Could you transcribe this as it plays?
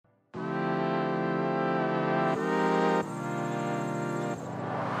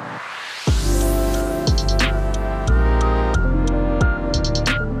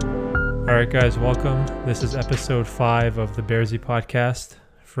right, guys, welcome. This is episode 5 of the Bearsy podcast.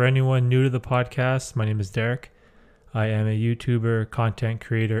 For anyone new to the podcast, my name is Derek. I am a YouTuber, content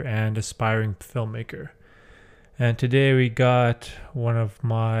creator, and aspiring filmmaker. And today we got one of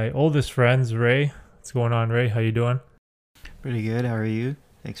my oldest friends, Ray. What's going on, Ray? How you doing? Pretty good. How are you?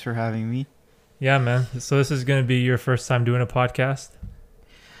 Thanks for having me. Yeah, man. So this is going to be your first time doing a podcast?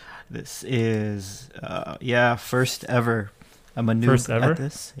 This is, first ever. I'm a noob First ever? at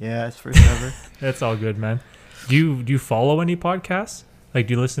this. Yeah, it's first ever. That's all good, man. Do you follow any podcasts? Like,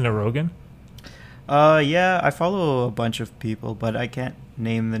 do you listen to Rogan? Yeah, I follow a bunch of people, but I can't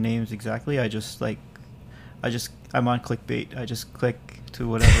name the names exactly. I'm on clickbait. I just click to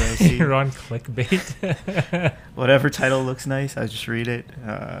whatever I see. You're on clickbait? Whatever title looks nice, I just read it,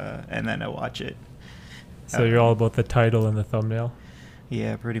 and then I watch it. So you're all about the title and the thumbnail?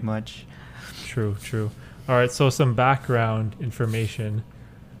 Yeah, pretty much. True. All right, so some background information.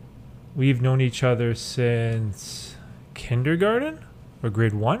 We've known each other since kindergarten or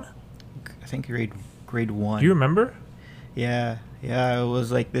grade 1? I think grade 1. Do you remember? Yeah. It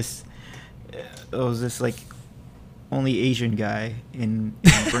was like this. It was this like only Asian guy in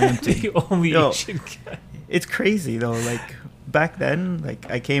Brampton. The only Asian guy. It's crazy though. Like back then, like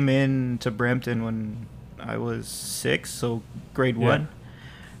I came in to Brampton when I was 6, so grade 1.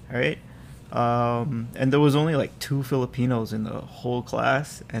 All right. And there was only like 2 Filipinos in the whole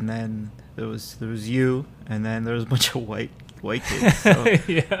class, and then there was you, and then there was a bunch of white kids. So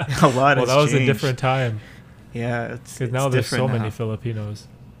Yeah, a lot. Well, that was a different time. Yeah, because now there's so many Filipinos.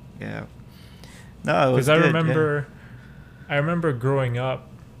 Yeah. No, because I remember growing up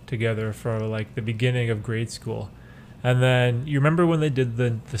together for like the beginning of grade school, and then you remember when they did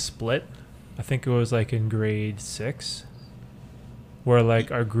the split? I think it was like in grade 6. Where like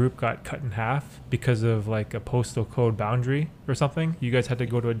our group got cut in half because of like a postal code boundary or something. You guys had to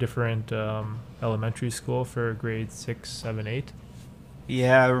go to a different elementary school for grades 6, 7, 8.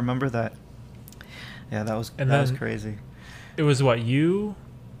 Yeah, I remember that. Yeah, that was crazy. It was what, you,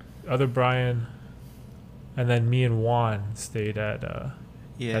 other Brian, and then me and Juan stayed at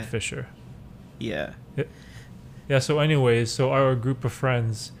Fisher. Yeah. Yeah. So anyways, our group of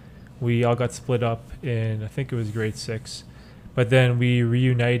friends, we all got split up in, I think it was grade 6. But then we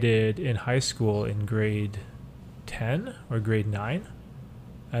reunited in high school in grade 10 or grade 9,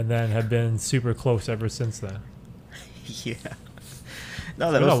 and then have been super close ever since then. Yeah.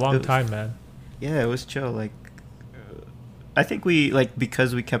 No, that was a long time, man. Yeah, it was chill. Like, I think we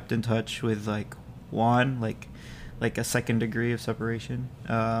because we kept in touch with like Juan, like a second degree of separation.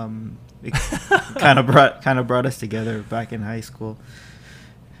 It kind of brought us together back in high school.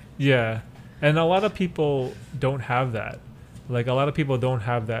 Yeah, and a lot of people don't have that. Like, a lot of people don't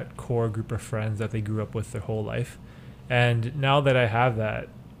have that core group of friends that they grew up with their whole life. And now that I have that,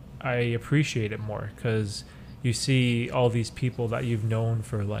 I appreciate it more, because you see all these people that you've known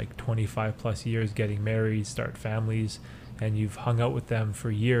for like 25 plus years getting married, start families, and you've hung out with them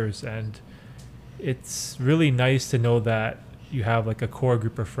for years. And it's really nice to know that you have like a core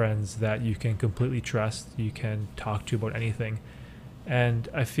group of friends that you can completely trust, you can talk to about anything. And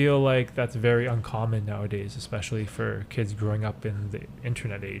I feel like that's very uncommon nowadays, especially for kids growing up in the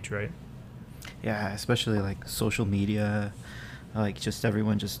internet age, right? Yeah, especially like social media, like just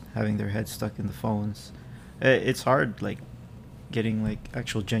everyone just having their heads stuck in the phones. It's hard, like, getting like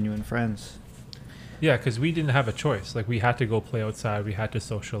actual genuine friends. Yeah, because we didn't have a choice. Like, we had to go play outside, we had to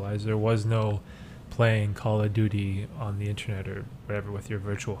socialize. There was no playing Call of Duty on the internet or whatever with your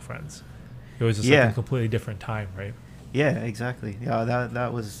virtual friends. It was just like a completely different time, right? Yeah, exactly. Yeah,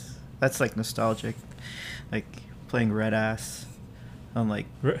 that's like nostalgic, like playing Red Ass on like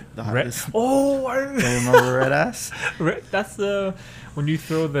the hottest. Oh, I remember Red Ass. That's when you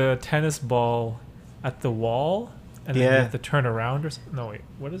throw the tennis ball at the wall and then you have to turn around or something. No, wait,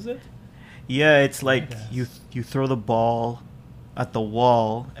 what is it? Yeah, it's like you throw the ball at the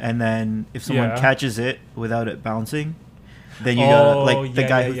wall, and then if someone catches it without it bouncing, then you gotta the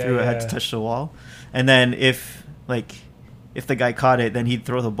guy who threw it had to touch the wall, and then if the guy caught it, then he'd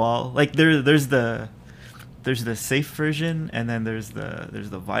throw the ball. Like there's the safe version, and then there's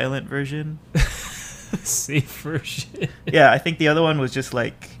the violent version. Safe version. Yeah, I think the other one was just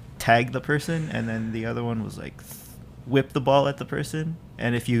like tag the person, and then the other one was like whip the ball at the person,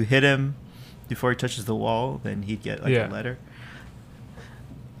 and if you hit him before he touches the wall, then he'd get like a letter.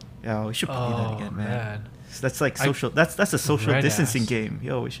 Yeah, we should play that again, man. That's like social. That's a social distancing game.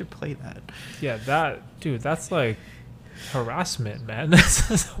 Yo, we should play that. Yeah, that's like harassment, man.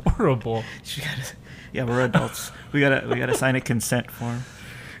 That's horrible. We're adults. we gotta sign a consent form.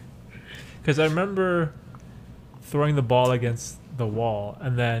 Because I remember throwing the ball against the wall,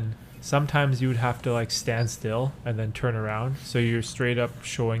 and then sometimes you would have to like stand still and then turn around, so you're straight up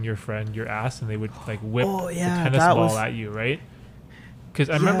showing your friend your ass, and they would like whip the tennis ball at you, right? Because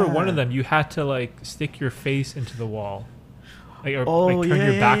I remember one of them, you had to like stick your face into the wall, like, or like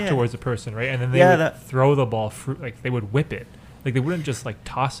turn your back towards the person, right? And then they would throw the ball like they would whip it, like they wouldn't just like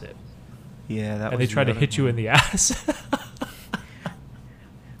toss it. Yeah, that. And they try to hit you in the ass.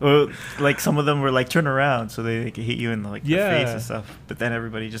 Or like some of them were like turn around so they could hit you in the face and stuff. But then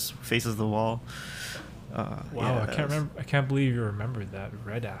everybody just faces the wall. Wow, I can't believe you remembered that.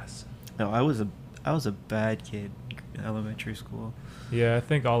 Red ass. No, I was a bad kid in elementary school. Yeah, I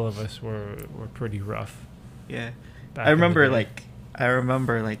think all of us were pretty rough. Yeah, I remember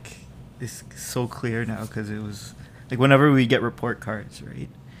it's so clear now because it was like whenever we get report cards, right?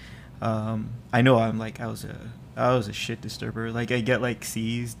 I know I was a shit disturber. Like I get like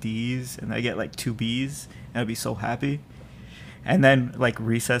C's, D's, and I get like 2 B's, and I'd be so happy. And then like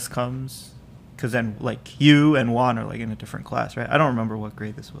recess comes, because then like you and Juan are like in a different class, right? I don't remember what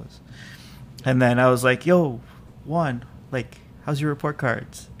grade this was. And then I was like, "Yo, Juan, like, how's your report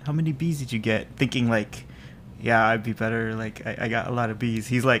cards? How many B's did you get?" Thinking like, yeah, I'd be better. Like I got a lot of B's.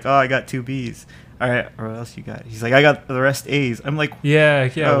 He's like, "Oh, I got 2 B's." All right, or what else you got? He's like, "I got the rest A's." I'm like, yeah,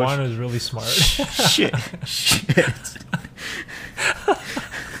 Juan is really smart. shit.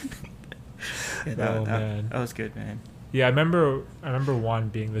 Man. That was good, man. Yeah, I remember Juan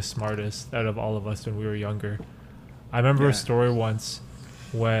being the smartest out of all of us when we were younger. I remember a story once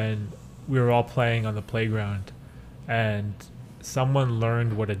when we were all playing on the playground, and someone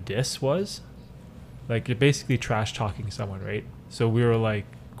learned what a diss was. Like, you're basically trash talking someone, right? So we were like,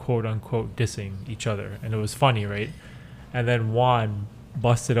 quote unquote, dissing each other, and it was funny, right? And then Juan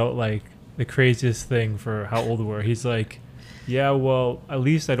busted out like the craziest thing for how old we were. He's like, "Yeah, well, at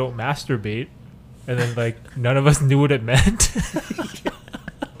least I don't masturbate." And then like none of us knew what it meant.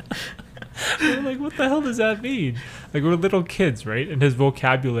 We were like, what the hell does that mean? Like, we're little kids, right? And his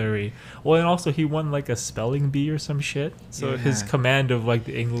vocabulary. Well, and also he won like a spelling bee or some shit. So his command of like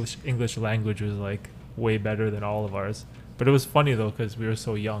the English language was like way better than all of ours. But it was funny though because we were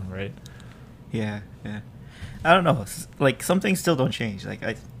so young, right? Yeah. I don't know. Like some things still don't change. Like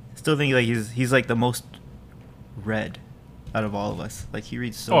I still think like he's like the most read out of all of us. Like he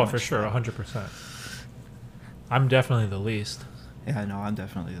reads so much. Oh, for sure, 100%. I'm definitely the least. Yeah, no, I'm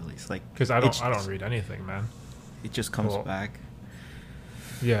definitely the least. Like because I don't read anything, man. It just comes back.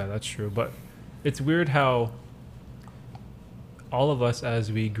 Yeah, that's true. But it's weird how all of us,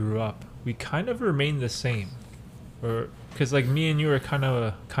 as we grew up, we kind of remain the same. Or because like me and you are kind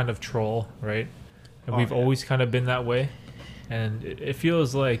of troll, right? And we've always kind of been that way, and it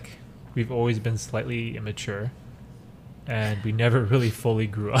feels like we've always been slightly immature, and we never really fully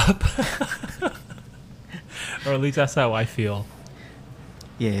grew up. Or at least that's how I feel.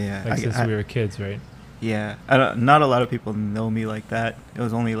 Yeah. Like since we were kids, right? Yeah. Not a lot of people know me like that. It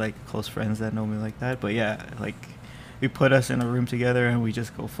was only like close friends that know me like that. But yeah, like we put us in a room together and we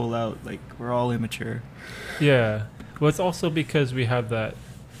just go full out. Like we're all immature. Yeah. Well, it's also because we have that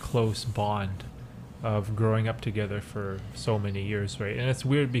close bond of growing up together for so many years, right? And it's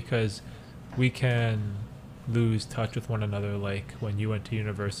weird because we can lose touch with one another, like when you went to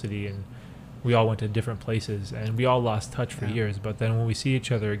university and we all went to different places and we all lost touch for years. But then when we see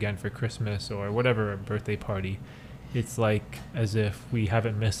each other again for Christmas or whatever birthday party, it's like as if we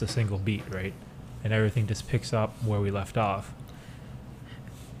haven't missed a single beat, right? And everything just picks up where we left off.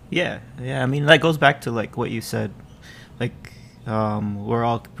 Yeah. I mean, that goes back to like what you said. Like, we're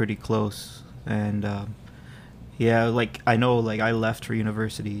all pretty close, and like I know, like I left for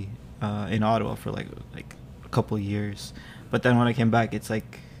university in Ottawa for like a couple of years, but then when I came back, it's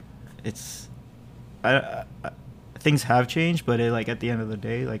like things have changed, but like at the end of the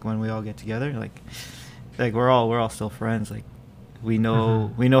day, like when we all get together, like we're all still friends. Like we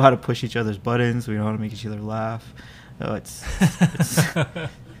know how to push each other's buttons. We know how to make each other laugh. Oh, it's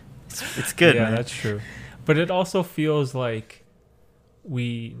good. Yeah, man. That's true. But it also feels like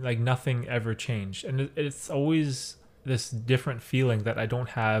nothing ever changed, and it's always this different feeling that I don't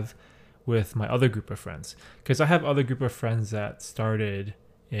have with my other group of friends, because I have other group of friends that started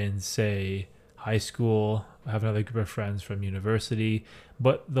in, say, high school. I have another group of friends from university,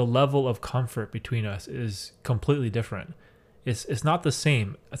 but the level of comfort between us is completely different. It's not the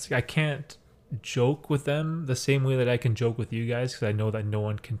same. I can't joke with them the same way that I can joke with you guys, because I know that no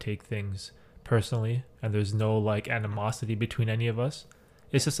one can take things personally, and there's no like animosity between any of us.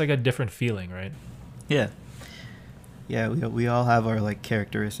 It's just like a different feeling, right? Yeah, we all have our like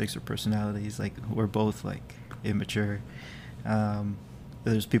characteristics or personalities. Like we're both like immature.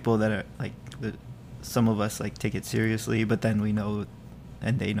 There's people that are like some of us like take it seriously, but then we know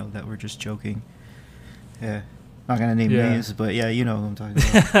and they know that we're just joking. Yeah. Not gonna name names, but yeah, you know who I'm talking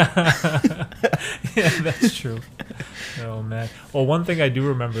about. Yeah, that's true. Oh man. Well, one thing I do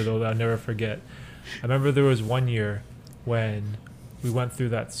remember though that I'll never forget. I remember there was one year when we went through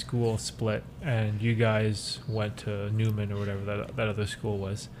that school split, and you guys went to Newman or whatever that other school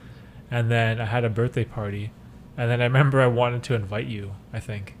was, and then I had a birthday party, and then I remember I wanted to invite you, I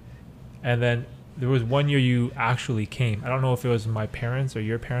think, and then there was one year you actually came. I don't know if it was my parents or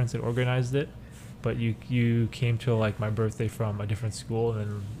your parents that organized it, but you came to like my birthday from a different school,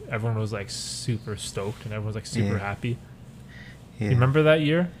 and everyone was like super stoked and everyone was like super happy. You remember that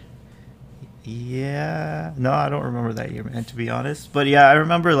year? Yeah. No, I don't remember that year, man, to be honest. But yeah, I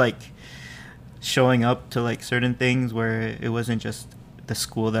remember like showing up to like certain things where it wasn't just the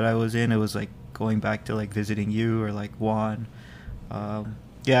school that I was in. It was like going back to like visiting you or like Juan.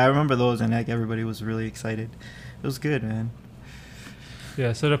 Yeah, I remember those, and like everybody was really excited. It was good, man.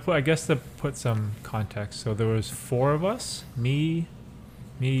 Yeah, so to put some context, so there was 4 of us, me,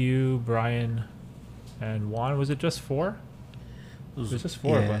 you, Brian, and Juan. Was it just 4? It was just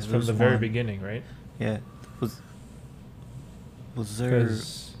 4 of us from the very beginning, right? Yeah. Was there?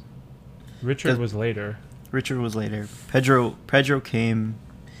 Richard was later. Richard was later. Pedro came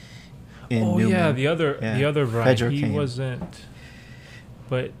in Newman. Yeah, the other Brian. Pedro came. Wasn't,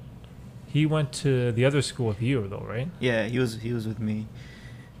 but he went to the other school with you though, right? Yeah, he was with me.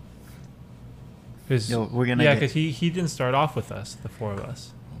 Because he didn't start off with us, the 4 of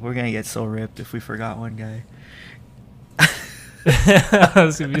us. We're gonna get so ripped if we forgot one guy.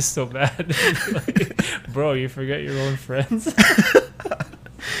 It's gonna be so bad. Like, bro, you forget your own friends.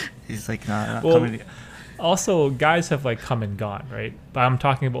 He's like, nah, not coming. Also, guys have like come and gone, right? But I'm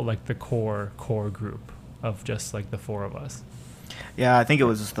talking about like the core group of just like the 4 of us. Yeah, I think it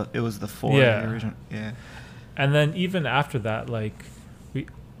was the 4. Yeah. Original, yeah. And then even after that, like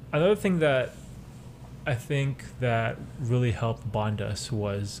another thing that I think that really helped bond us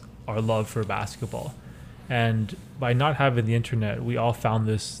was our love for basketball. And by not having the internet, we all found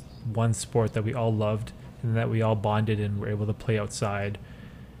this one sport that we all loved and that we all bonded and were able to play outside.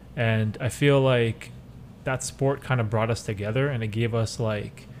 And I feel like that sport kind of brought us together, and it gave us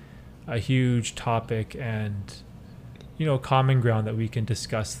like a huge topic and, you know, common ground that we can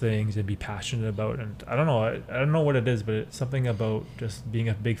discuss things and be passionate about. And I don't know what it is, but it's something about just being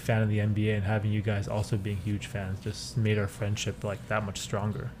a big fan of the NBA and having you guys also being huge fans just made our friendship like that much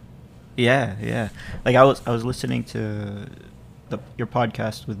stronger. Yeah. Like I was listening to your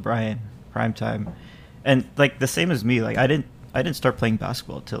podcast with Brian, Primetime, and like the same as me. Like I didn't start playing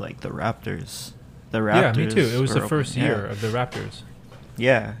basketball till like the Raptors. Yeah, me too. It was the first year of the Raptors.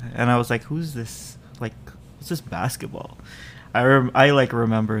 Yeah, and I was like, who's this? Like, what's this basketball? I like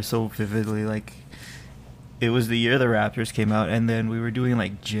remember so vividly. Like, it was the year the Raptors came out, and then we were doing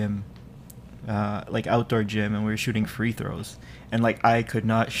like gym, like outdoor gym, and we were shooting free throws, and like I could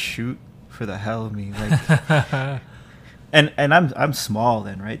not shoot for the hell of me. Like, and I'm small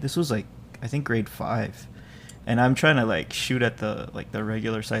then, right? This was like I think grade 5, and I'm trying to like shoot at the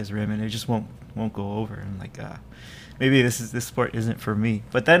regular size rim, and it just won't go over. And like, maybe this sport isn't for me.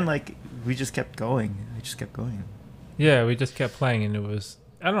 But then like we just kept going. I just kept going. Yeah, we just kept playing, and it was,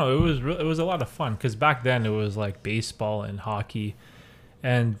 I don't know, it was a lot of fun because back then it was like baseball and hockey,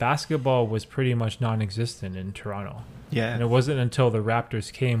 and basketball was pretty much non-existent in Toronto. Yeah. And it wasn't until the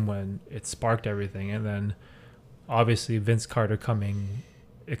Raptors came when it sparked everything, and then obviously Vince Carter coming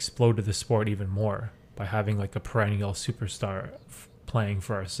exploded the sport even more by having like a perennial superstar playing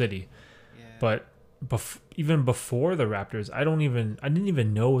for our city. Yeah. But even before the Raptors, I didn't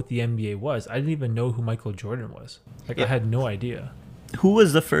even know what the NBA was. I didn't even know who Michael Jordan was. Like, yeah. I had no idea. Who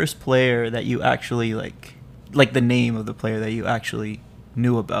was the first player that you actually like the name of the player that you actually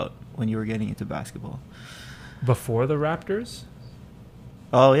knew about when you were getting into basketball? Before the Raptors?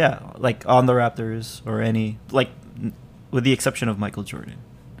 Oh yeah, like on the Raptors or any, like with the exception of Michael Jordan.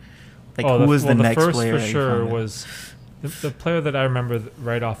 Like who was the next first player? For sure was the player that I remember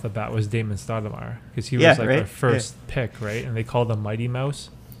right off the bat was Damon Stoudemire, because he was our first pick, right? And they called him Mighty Mouse.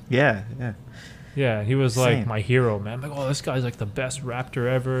 Yeah. Yeah, he was like my hero, man. I'm like, oh, this guy's like the best Raptor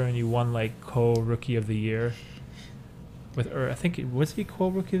ever, and he won like co-rookie of the year. I think was he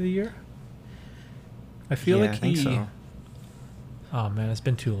co-rookie of the year? I feel like I think so. Oh man, it's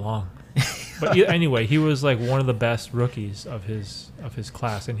been too long. But anyway, he was like one of the best rookies of his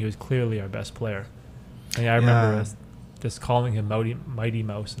class, and he was clearly our best player. And I remember just calling him Mighty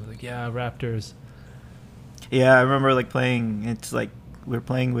Mouse, and like, yeah, Raptors. Yeah, I remember like playing. It's like we were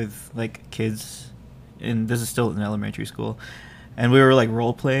playing with like kids, and this is still in elementary school, and we were like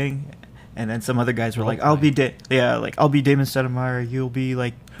role playing, And then some other guys were like, I'll be Damon Stoudemire, you'll be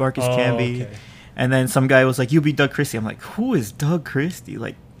like Marcus Camby. Okay. And then some guy was like, you'll be Doug Christie. I'm like, who is Doug Christie?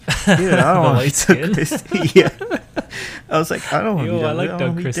 Like, dude, I don't want to be Doug Christie. Yeah. I was like, I don't want to be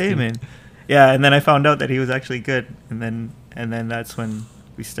Doug Christie. Damon. Yeah, and then I found out that he was actually good. And then that's when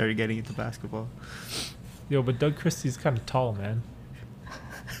we started getting into basketball. Yo, but Doug Christie's kind of tall, man.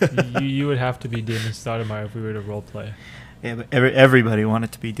 you would have to be Damon Stoudemire if we were to role play. Yeah, but everybody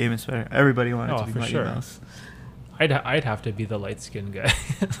wanted to be Damon Stoudemire. Everybody wanted to be Mighty Mouse. I'd have to be the light skinned guy.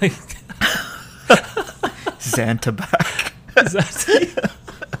 Like Xantaback. Xantaback.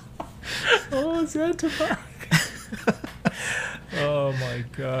 Oh my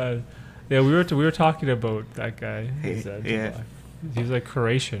god. Yeah, we were talking about that guy. Yeah. He's like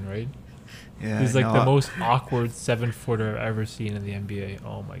Croatian, right? Yeah. He's like the most awkward 7-footer I've ever seen in the NBA.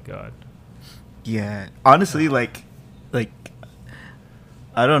 Oh my god. Yeah. Honestly, like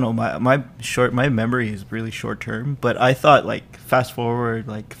I don't know, my memory is really short term, but I thought like fast forward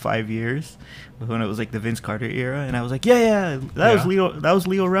like 5 years when it was like the Vince Carter era, and I was like, that was Leo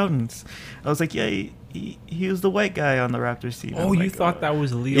Routens. I was like, he was the white guy on the Raptors team. Oh, you thought that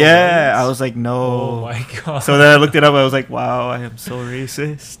was Leo? Yeah, Routens? I was like, no. Oh my god. So then I looked it up. I was like, wow, I am so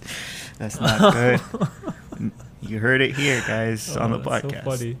racist. That's not good. You heard it here, guys, on the podcast.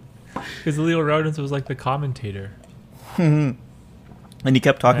 So funny, because Leo Routens was like the commentator. And he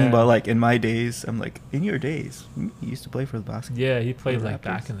kept talking about, like, in my days. I'm like, in your days? You used to play for the basketball. Yeah, he played, like,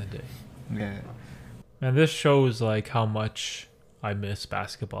 back in the day. Yeah. And this shows, like, how much I miss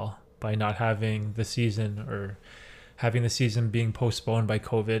basketball by not having the season or having the season being postponed by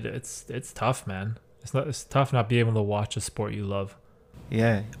COVID. It's tough, man. It's tough not being able to watch a sport you love.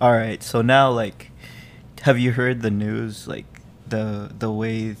 Yeah. All right. So now, like, have you heard the news, like, the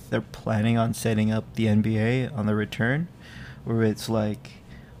way they're planning on setting up the NBA on the return? Where it's like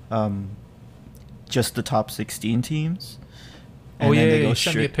just the top 16 teams. And you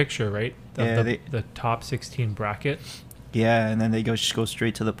sent me a picture, right? Of the top 16 bracket. Yeah, and then they just go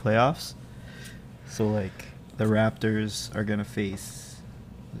straight to the playoffs. So, like, the Raptors are going to face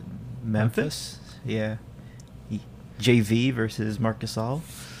Memphis. Yeah. JV versus Marc Gasol.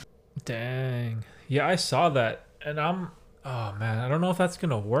 Dang. Yeah, I saw that. And oh, man, I don't know if that's going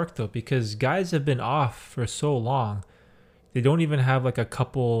to work, though, because guys have been off for so long. They don't even have like a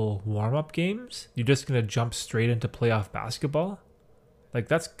couple warm-up games. You're just going to jump straight into playoff basketball. Like,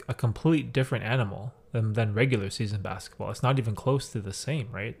 that's a complete different animal than regular season basketball. It's not even close to the same,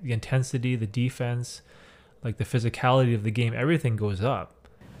 right? The intensity, the defense, like the physicality of the game, everything goes up.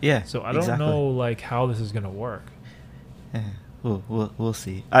 Yeah. So I don't know like how this is going to work. Yeah, we'll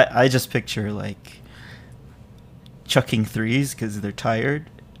see. I just picture like chucking threes because they're tired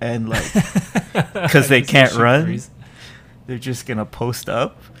and like because they can't run. Threes. They're just going to post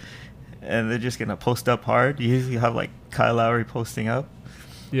up, and they're just going to post up hard. You usually have, like, Kyle Lowry posting up.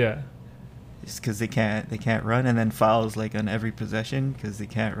 Yeah. Just because they can't run, and then fouls, like, on every possession because they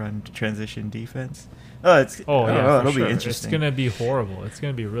can't run transition defense. It'll be interesting. It's going to be horrible. It's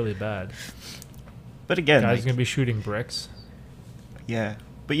going to be really bad. But again, guys going to be shooting bricks. Yeah.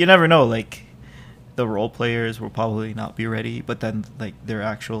 But you never know, like, the role players will probably not be ready, but then, like, their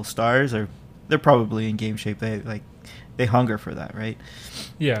actual stars they're probably in game shape. They hunger for that, right?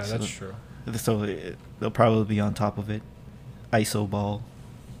 Yeah, that's true. So they'll probably be on top of it. ISO ball,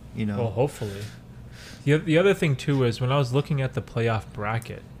 you know. Well, hopefully. The other thing, too, is when I was looking at the playoff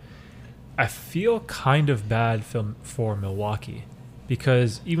bracket, I feel kind of bad for Milwaukee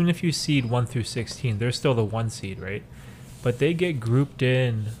because even if you seed 1 through 16, they're still the 1 seed, right? But they get grouped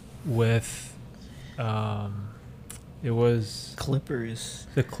in with, it was... Clippers.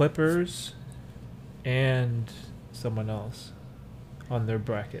 The Clippers and... someone else on their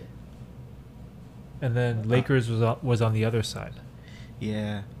bracket, and then Lakers was on the other side.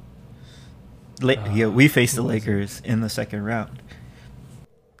 Yeah. We faced the Lakers in the second round.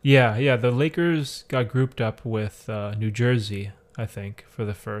 Yeah. The Lakers got grouped up with New Jersey, I think, for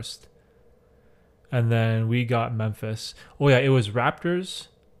the first, and then we got Memphis. Oh yeah, it was Raptors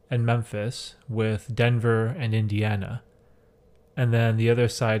and Memphis with Denver and Indiana, and then the other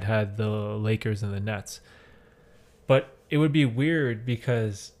side had the Lakers and the Nets. But it would be weird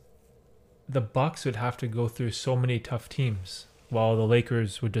because the Bucks would have to go through so many tough teams, while the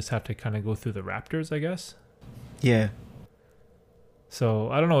Lakers would just have to kind of go through the Raptors, I guess. Yeah. So,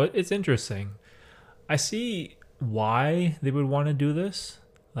 I don't know. It's interesting. I see why they would want to do this.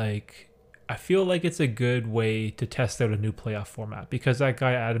 Like, I feel like it's a good way to test out a new playoff format because that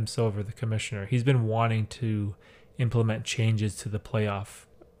guy, Adam Silver, the commissioner, he's been wanting to implement changes to the playoff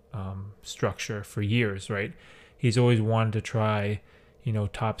structure for years, right? He's always wanted to try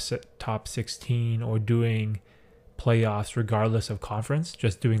top 16 or doing playoffs regardless of conference,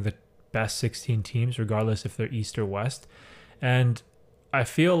 just doing the best 16 teams regardless if they're East or West. And I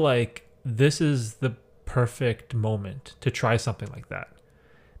feel like this is the perfect moment to try something like that,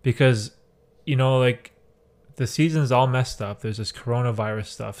 because like the season's all messed up. There's this coronavirus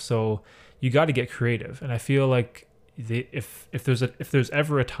stuff, so you got to get creative. And I feel like if there's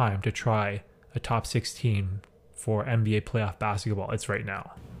ever a time to try a top 16 for NBA playoff basketball, it's right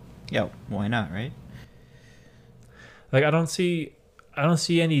now. Yeah, why not, right? Like I don't see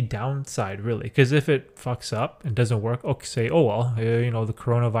any downside really, because if it fucks up and doesn't work, okay, say, oh well, the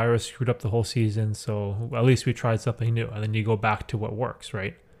coronavirus screwed up the whole season, so at least we tried something new, and then you go back to what works,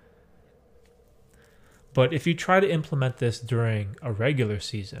 right? But if you try to implement this during a regular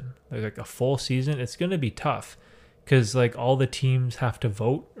season, like a full season, it's going to be tough, because like all the teams have to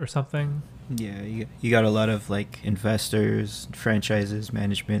vote or something. Yeah, you got a lot of like investors, franchises,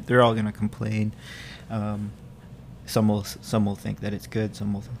 management. They're all going to complain. Some will think that it's good.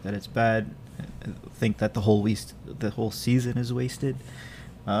 Some will think that it's bad. Think that the whole season is wasted.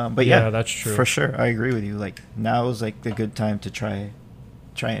 But yeah, that's true for sure. I agree with you. Like now is like the good time to try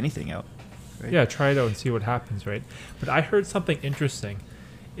anything out. Right? Yeah, try it out and see what happens, right? But I heard something interesting.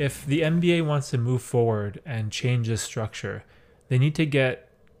 If the NBA wants to move forward and change the structure, they need to get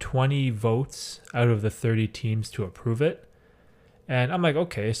 20 votes out of the 30 teams to approve it. And I'm like,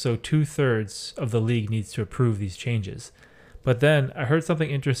 okay, so 2/3 of the league needs to approve these changes. But then I heard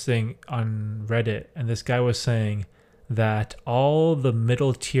something interesting on Reddit, and this guy was saying that all the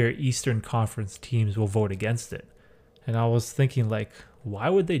middle tier Eastern Conference teams will vote against it. And I was thinking, like, why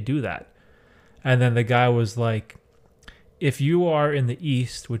would they do that? And then the guy was like, if you are in the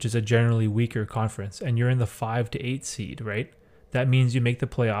East, which is a generally weaker conference, and you're in the 5 to 8 seed, right? That means you make the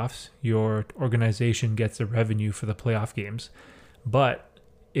playoffs. Your organization gets the revenue for the playoff games. But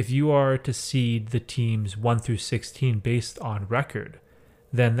if you are to seed the teams 1 through 16 based on record,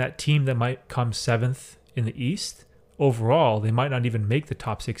 then that team that might come 7th in the East, overall, they might not even make the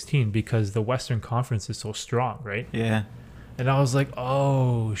top 16 because the Western Conference is so strong, right? Yeah. And I was like,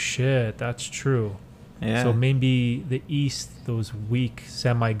 oh, shit, that's true. Yeah. So maybe the East, those weak,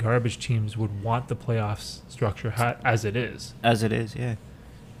 semi-garbage teams would want the playoffs structure as it is. As it is, yeah.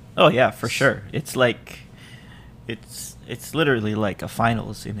 Oh, yeah, for sure. It's like... It's literally like a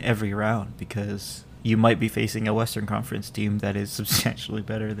finals in every round, because you might be facing a Western Conference team that is substantially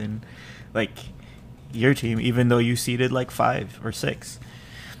better than like your team, even though you seeded like 5 or 6.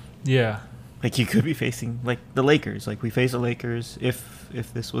 Yeah. Like you could be facing like the Lakers. Like we face the Lakers. If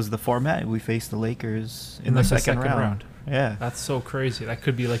this was the format, we face the Lakers in like the second round. Yeah. That's so crazy. That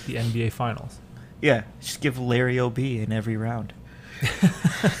could be like the NBA Finals. Yeah. Just give Larry O.B. in every round.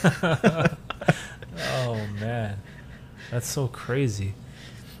 Oh man, that's so crazy.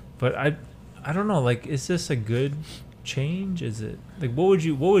 But I don't know, like, is this a good change? Is it like, what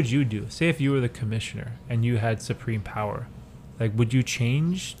would you do? Say if you were the commissioner and you had supreme power, like, would you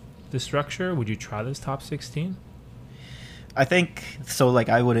change the structure? Would you try this top 16? I think so. Like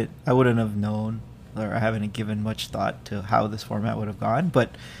I wouldn't have known, or I haven't given much thought to how this format would have gone.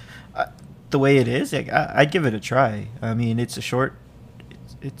 But the way it is, like, I'd give it a try. I mean, it's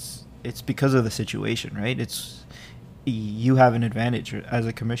because of the situation, right? You have an advantage as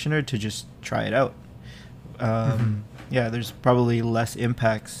a commissioner to just try it out. Yeah, there's probably less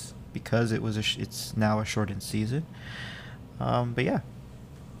impacts because it's now a shortened season. But yeah,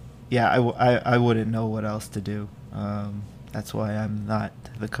 I wouldn't know what else to do. That's why I'm not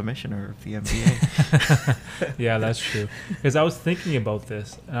the commissioner of the NBA. Yeah, that's true. Because I was thinking about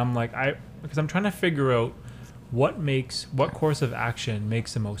this, and I'm like, because I'm trying to figure out what course of action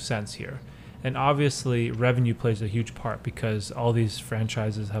makes the most sense here. And obviously revenue plays a huge part, because all these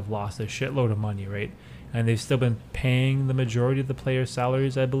franchises have lost a shitload of money, right? And they've still been paying the majority of the players'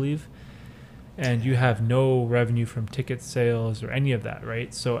 salaries, I believe. And you have no revenue from ticket sales or any of that,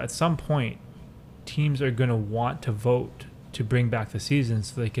 right? So at some point, teams are going to want to vote to bring back the season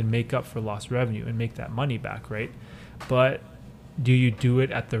so they can make up for lost revenue and make that money back, right? But do you do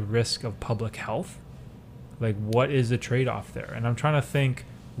it at the risk of public health? Like, what is the trade-off there? And I'm trying to think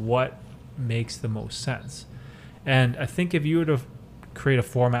what makes the most sense. And I think if you were to create a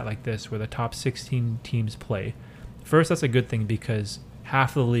format like this where the top 16 teams play, first, that's a good thing because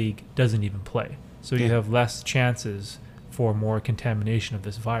half the league doesn't even play. So you have less chances for more contamination of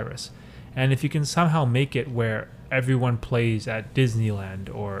this virus. And if you can somehow make it where everyone plays at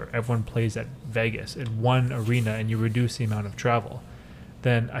Disneyland or everyone plays at Vegas in one arena and you reduce the amount of travel,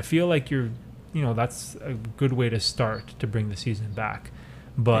 then I feel like that's a good way to start to bring the season back.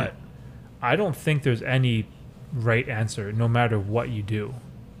 But I don't think there's any right answer, no matter what you do,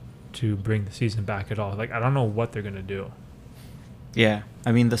 to bring the season back at all. Like, I don't know what they're gonna do. Yeah,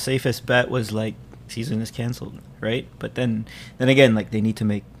 I mean, the safest bet was like season is canceled, right? But then again, like they need to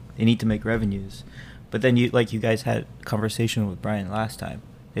make revenues. But then you guys had a conversation with Brian last time.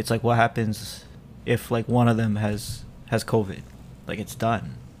 It's like, what happens if like one of them has COVID? Like, it's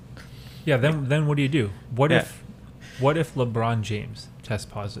done. Yeah, then what do you do? What if LeBron James tests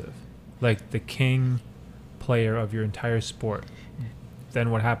positive, like the king player of your entire sport?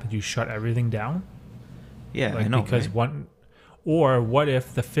 Then what happens? You shut everything down? Yeah, like, I know. Because right? Or what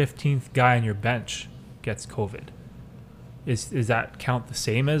if the 15th guy on your bench gets COVID? Is that count the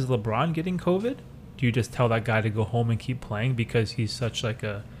same as LeBron getting COVID? Do you just tell that guy to go home and keep playing because he's such like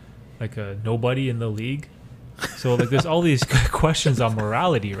a nobody in the league? So like there's all these questions on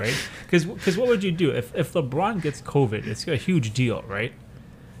morality, right? Because what would you do if LeBron gets COVID? It's a huge deal, right?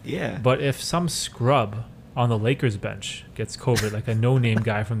 Yeah. But if some scrub on the Lakers bench gets COVID, like a no-name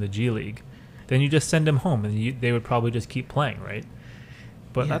guy from the G League, then you just send him home, and they would probably just keep playing, right?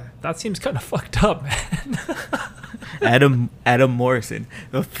 But that seems kind of fucked up, man. Adam Morrison.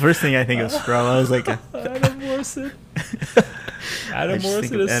 The first thing I think of scrub, I was like, Adam Morrison. Adam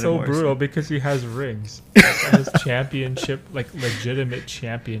Morrison is so brutal because he has rings. He has championship, like legitimate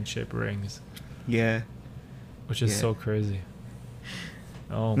championship rings. Yeah. Which is so crazy.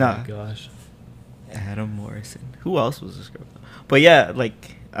 Oh my gosh. Adam Morrison. Who else was a scrub? But yeah,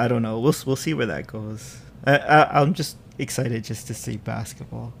 like, I don't know. We'll see where that goes. I'm just excited just to see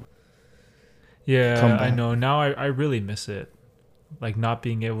basketball. Yeah, I know. Now I really miss it. Like not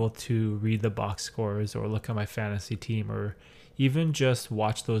being able to read the box scores or look at my fantasy team or even just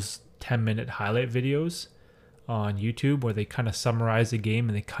watch those 10-minute highlight videos on YouTube where they kind of summarize the game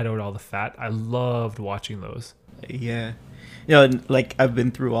and they cut out all the fat. I loved watching those. Yeah. You know, like I've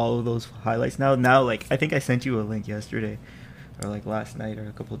been through all of those highlights now. Now, like I think I sent you a link yesterday or like last night or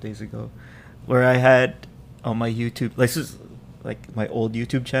a couple of days ago where I had on my YouTube, this is like my old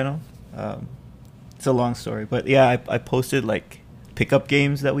YouTube channel. It's a long story, but yeah, I posted like pickup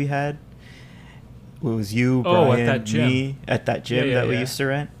games that we had. It was you, Brian, me at that gym that we used to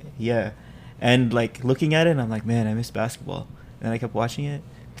rent. Yeah. And like looking at it, and I'm like, man, I miss basketball. And I kept watching it,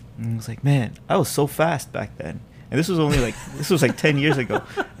 and I was like, man, I was so fast back then. And this was only like 10 years ago.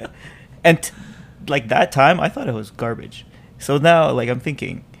 And like that time, I thought it was garbage. So now, like, I'm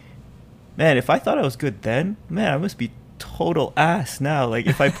thinking, man, if I thought I was good then, man, I must be total ass now. Like,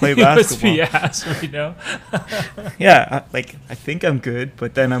 if I play basketball. You must be ass right now. Yeah, I think I'm good,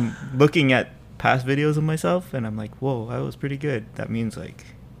 but then I'm looking at past videos of myself, and I'm like, whoa, I was pretty good. That means, like,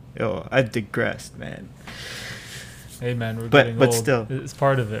 yo, I've digressed, man. Hey, man, we're getting old. But still. It's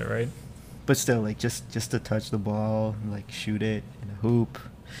part of it, right? But still, like, just to touch the ball, like, shoot it in a hoop,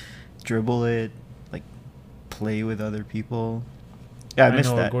 dribble it, like, play with other people. Yeah, I miss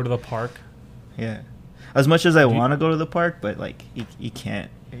that. Go to the park. Yeah. As much as I want to go to the park, but, like, you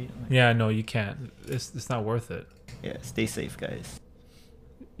can't. Right? Like, yeah, no, you can't. It's not worth it. Yeah, stay safe, guys.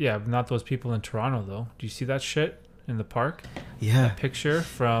 Yeah, not those people in Toronto, though. Do you see that shit in the park? Yeah. That picture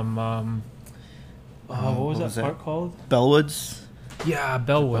from, what was that park called? Bellwoods? Yeah,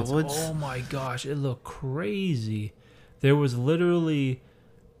 Bellwoods. Oh my gosh, it looked crazy. There was literally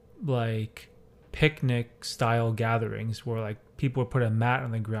like picnic style gatherings where like people would put a mat on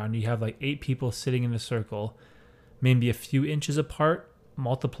the ground. You have like 8 people sitting in a circle, maybe a few inches apart,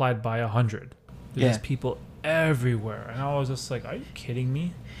 multiplied by 100. There's people everywhere, and I was just like, "Are you kidding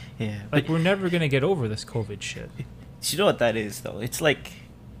me?" Yeah, like we're never gonna get over this COVID shit. You know what that is, though? It's like.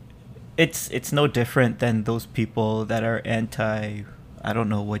 It's no different than those people that are anti, I don't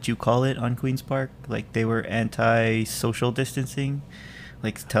know what you call it on Queen's Park. Like they were anti-social distancing,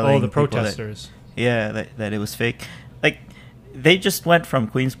 like telling the protesters. That it was fake. Like they just went from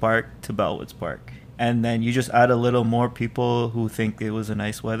Queen's Park to Bellwoods Park, and then you just add a little more people who think it was a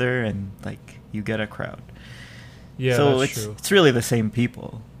nice weather, and like you get a crowd. Yeah, so that's true. It's really the same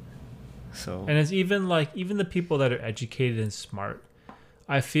people. So and it's even the people that are educated and smart.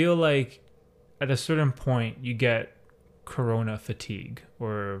 I feel like at a certain point you get corona fatigue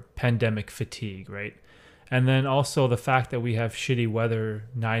or pandemic fatigue, right? And then also the fact that we have shitty weather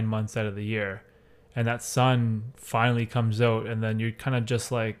 9 months out of the year and that sun finally comes out and then you're kind of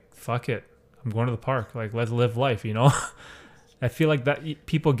just like, fuck it, I'm going to the park. Like, let's live life, you know? I feel like that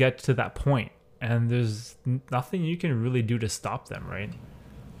people get to that point and there's nothing you can really do to stop them, right?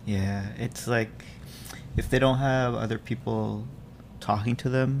 Yeah, it's like if they don't have other people talking to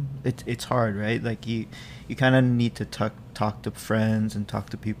them, it's hard, right? Like you kind of need to talk to friends and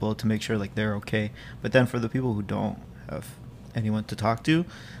talk to people to make sure like they're okay. But then for the people who don't have anyone to talk to.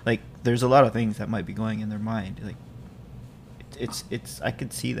 Like, there's a lot of things that might be going in their mind. Like, it's I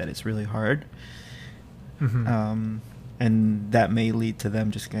could see that it's really hard. Mm-hmm. And that may lead to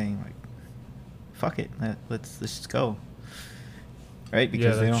them just going like, fuck it, let's just go. Right?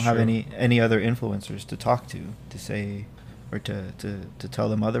 Because they don't have any other influencers to talk to say, or to tell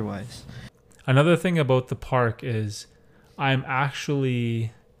them otherwise. Another thing about the park is I'm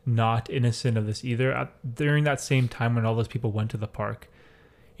actually not innocent of this either. During that same time when all those people went to the park,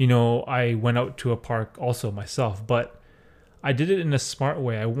 I went out to a park also myself, but I did it in a smart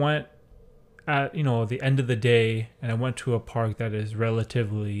way. I went at, the end of the day, and I went to a park that is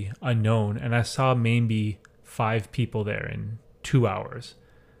relatively unknown, and I saw maybe 5 people there in 2 hours.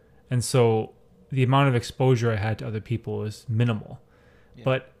 And so the amount of exposure I had to other people was minimal. Yeah.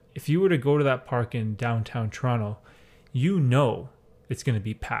 But if you were to go to that park in downtown Toronto, it's going to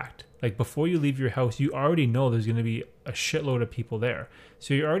be packed. Like, before you leave your house, you already know there's going to be a shitload of people there.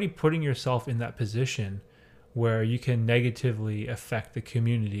 So you're already putting yourself in that position where you can negatively affect the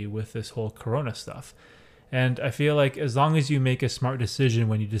community with this whole corona stuff. And I feel like as long as you make a smart decision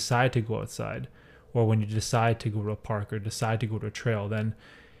when you decide to go outside, or when you decide to go to a park or decide to go to a trail, then,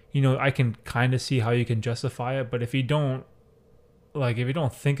 I can kind of see how you can justify it. But if you don't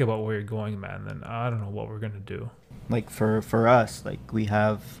think about where you're going, man, then I don't know what we're going to do. Like for us, like, we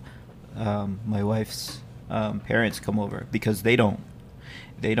have my wife's parents come over because they don't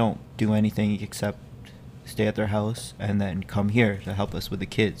do anything except stay at their house and then come here to help us with the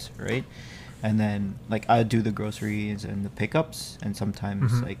kids, right? And then, like, I do the groceries and the pickups, and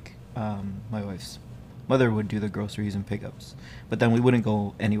sometimes like my wife's mother would do the groceries and pickups, but then we wouldn't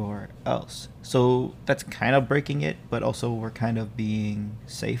go anywhere else. So that's kind of breaking it, but also we're kind of being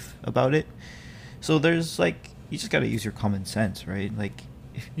safe about it. So there's, like, you just got to use your common sense, right? Like,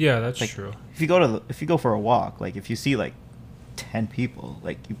 that's true. If you go for a walk, like, if you see like 10 people,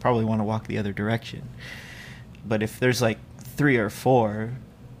 like, you probably want to walk the other direction. But if there's like 3 or 4,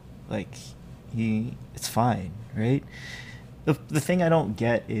 like, it's fine, right? The thing I don't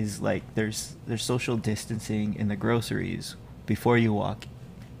get is, like, there's social distancing in the groceries before you walk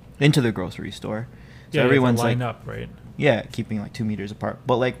into the grocery store. So everyone's line like, up, right? Yeah, keeping like 2 meters apart.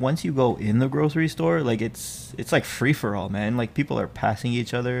 But, like, once you go in the grocery store, like, it's like free for all, man. Like, people are passing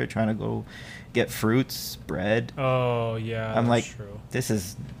each other, trying to go get fruits, bread. Oh yeah, I'm like, true. This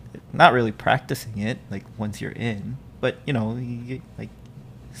is not really practicing it, like, once you're in. But like,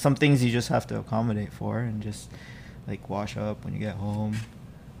 some things you just have to accommodate for, and just, like, wash up when you get home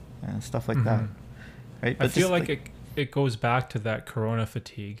and stuff like that, right? But I feel like it goes back to that corona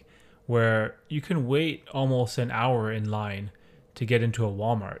fatigue, where you can wait almost an hour in line to get into a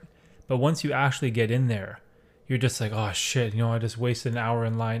Walmart, but once you actually get in there, you're just like, oh shit, I just wasted an hour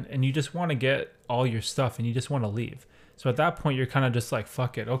in line, and you just want to get all your stuff and you just want to leave. So at that point, you're kind of just like,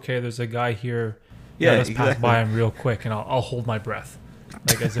 fuck it, okay, there's a guy here, let's pass by him real quick, and I'll hold my breath,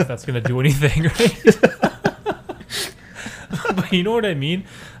 like, as if that's gonna do anything, right? But you know what I mean?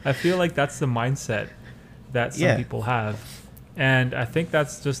 I feel like that's the mindset that some people have, and I think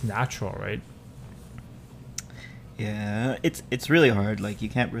that's just natural, right? Yeah, it's really hard. Like, you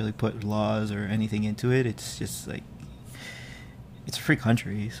can't really put laws or anything into it. It's just like, it's a free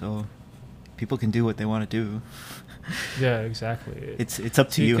country, so people can do what they want to do. Yeah, exactly. It's up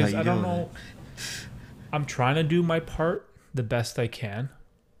to you how you I don't know. I'm trying to do my part the best I can,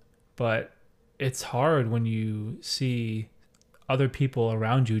 but it's hard when you see other people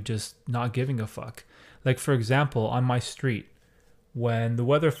around you just not giving a fuck. Like, for example, on my street, when the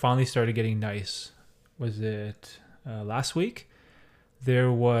weather finally started getting nice, was it last week?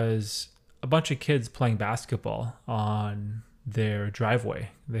 There was a bunch of kids playing basketball on their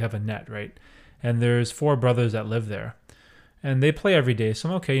driveway. They have a net, right? And there's 4 brothers that live there. And they play every day. So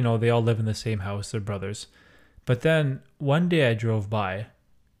I'm okay, they all live in the same house. They're brothers. But then one day I drove by,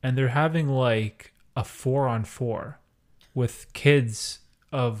 and they're having like a 4-on-4 with kids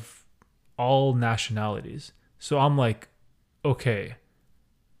of all nationalities. So I'm like, okay,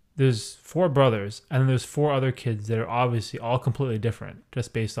 there's 4 brothers, and then there's 4 other kids that are obviously all completely different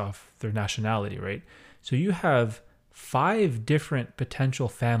just based off their nationality, right? So you have 5 different potential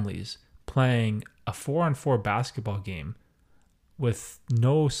families playing a 4-on-4 basketball game with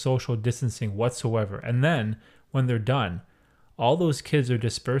no social distancing whatsoever. And then when they're done, all those kids are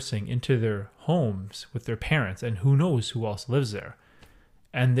dispersing into their homes with their parents, and who knows who else lives there.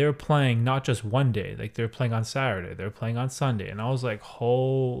 And they're playing not just one day, like, they're playing on Saturday, they're playing on Sunday. And I was like,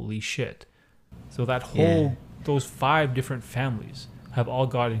 holy shit. So that those 5 different families have all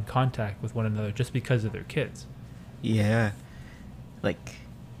got in contact with one another just because of their kids. Yeah. Like,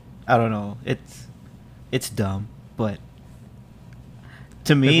 I don't know. It's dumb, but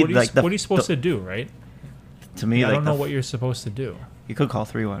to me, what are you supposed to do, right? To me, I don't know what you're supposed to do. You could call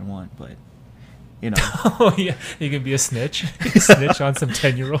 311, but you know. Oh yeah, you can be a snitch. Snitch on some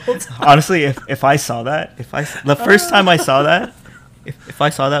 10-year-olds. Honestly, if I saw that, the first time I saw that, if I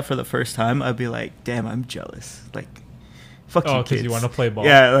saw that for the first time, I'd be like, damn, I'm jealous. Like, fuck you kids. Oh, because you want to play ball.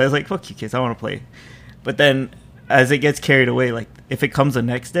 Yeah, I was like, fuck you kids, I want to play. But then, as it gets carried away, like, if it comes the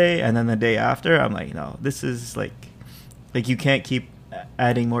next day and then the day after, I'm like, no, this is like you can't keep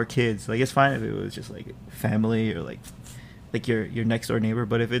adding more kids. Like, it's fine if it was just like family or like your next door neighbor,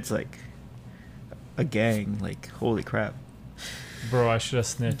 but if it's like a gang, like, holy crap. Bro, I should have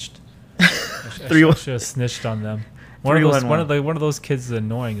snitched. I should have snitched on them. One of those kids is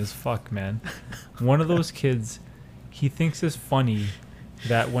annoying as fuck, man. One of those kids, he thinks it's funny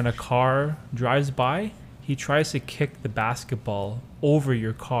that when a car drives by, he tries to kick the basketball over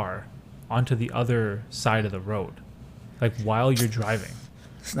your car onto the other side of the road, like while you're driving.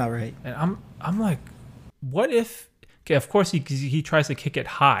 It's not right. And I'm like, what if? Okay, of course he tries to kick it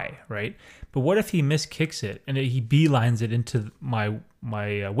high, right? But what if he miskicks it and he beelines it into my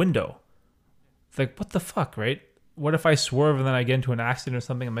window? It's like, what the fuck, right? What if I swerve and then I get into an accident or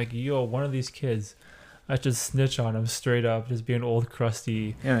something? I'm like, yo, one of these kids, I should snitch on him straight up, just be an old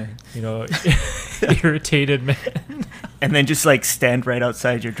crusty, irritated man. And then just like stand right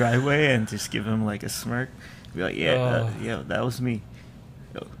outside your driveway and just give him like a smirk. Be like, that was me.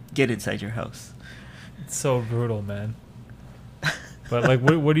 Yo, get inside your house. It's so brutal, man. But like,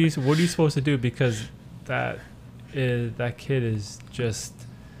 what are you supposed to do? Because that kid is just,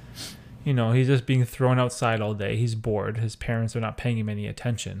 he's just being thrown outside all day. He's bored. His parents are not paying him any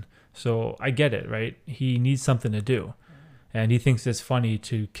attention. So I get it, right? He needs something to do, and he thinks it's funny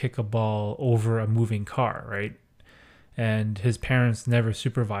to kick a ball over a moving car, right? And his parents never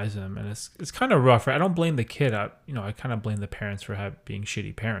supervise him, and it's kind of rough. Right? I don't blame the kid. I kind of blame the parents for being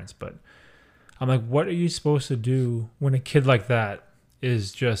shitty parents, but I'm like, what are you supposed to do when a kid like that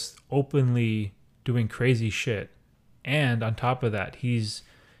is just openly doing crazy shit, and on top of that, he's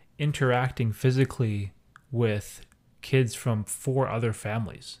interacting physically with kids from 4 other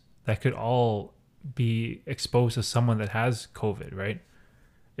families that could all be exposed to someone that has COVID, right?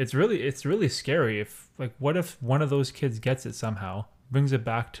 It's really scary. What if one of those kids gets it somehow, brings it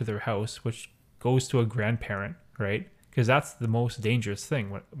back to their house, which goes to a grandparent, right? Because that's the most dangerous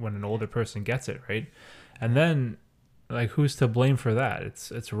thing when an older person gets it, right? And then, like, who's to blame for that?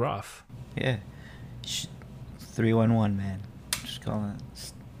 It's rough. Yeah. 311, man. Just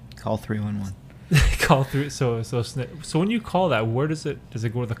call 311. Call through. So when you call that, where does it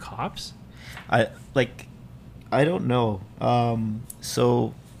go to the cops? I don't know.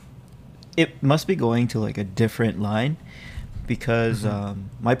 So it must be going to like a different line, because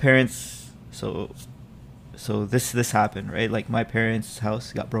my parents. So this happened, right? Like, my parents'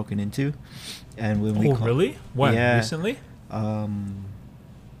 house got broken into, and when we called, really? When? Yeah, recently? I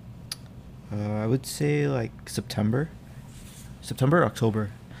would say like September,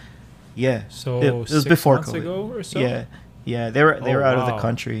 October. Yeah. So it was before months COVID. Ago or so? Yeah. They were out of the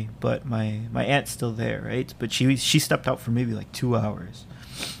country, but my aunt's still there, right? But she stepped out for maybe like 2 hours,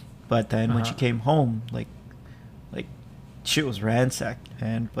 but then when she came home, like shit was ransacked,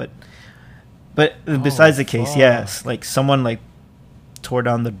 man. But besides the case, yes, like someone like tore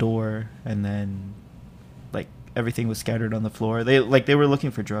down the door, and then like everything was scattered on the floor. They were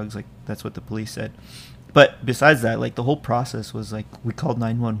looking for drugs, like that's what the police said. But besides that, like the whole process was like we called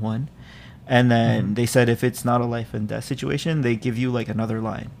 911, and then they said if it's not a life and death situation, they give you like another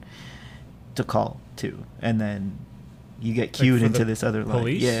line to call to, and then you get queued into this other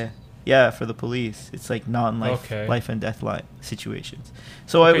police? line. Yeah, for the police. It's like non-life life and death line situations.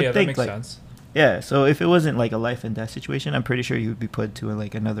 So I would think, that makes sense. Yeah, so if it wasn't like a life and death situation, I'm pretty sure you would be put to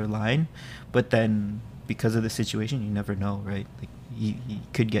like another line. But then because of the situation, you never know, right? Like you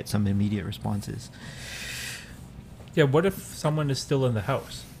could get some immediate responses. Yeah, what if someone is still in the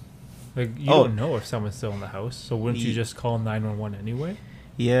house? Like, you don't know if someone's still in the house, so wouldn't you just call 911 anyway?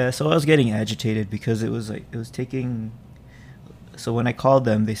 Yeah, so I was getting agitated because it was taking. So when I called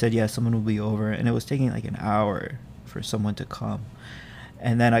them, they said, yeah, someone will be over, and it was taking like an hour for someone to come.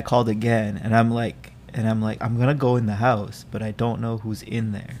 And then I called again, and I'm like, I'm gonna go in the house, but I don't know who's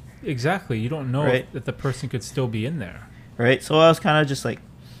in there. Exactly, you don't know if the person could still be in there. Right, so I was kind of just like,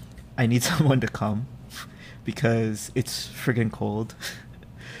 I need someone to come, because it's friggin' cold.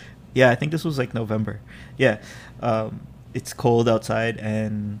 Yeah, I think this was like November. Yeah, it's cold outside,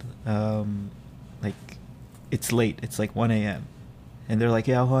 and like it's late. It's like 1 a.m. And they're like,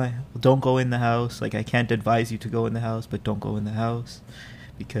 yeah, why? Well, don't go in the house. Like, I can't advise you to go in the house, but don't go in the house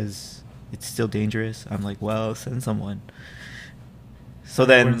because it's still dangerous. I'm like, well, send someone. So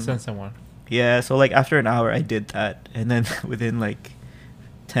then wouldn't send someone. Yeah, so like after an hour I did that, and then within like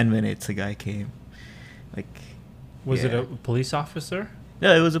 10 minutes a guy came. Like, was it a police officer?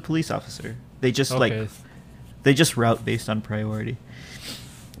 No, it was a police officer. They just they just route based on priority.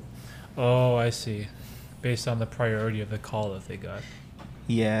 Oh, I see. Based on the priority of the call that they got.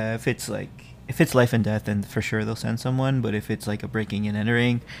 Yeah, if it's life and death, then for sure they'll send someone. But if it's like a breaking and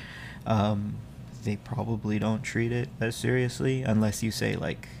entering, they probably don't treat it as seriously unless you say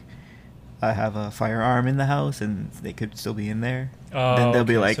like, I have a firearm in the house and they could still be in there. Then they'll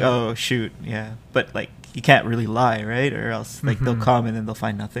be like, oh shoot, yeah. But like you can't really lie, right? Or else like they'll come and then they'll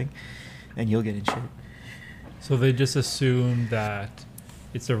find nothing, and you'll get in shit. So they just assume that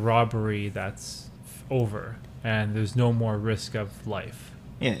it's a robbery that's over and there's no more risk of life.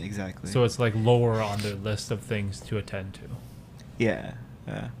 Yeah, exactly. So it's like lower on their list of things to attend to. Yeah.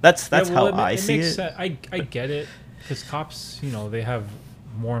 That's how I see it. I get it, because cops, they have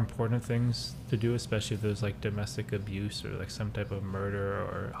more important things to do, especially if there's like domestic abuse or like some type of murder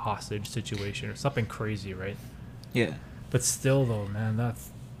or hostage situation or something crazy, right? Yeah. But still, though, man,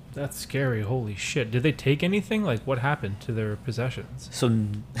 that's scary. Holy shit! Did they take anything? Like, what happened to their possessions? So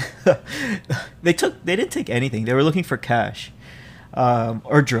they didn't take anything. They were looking for cash,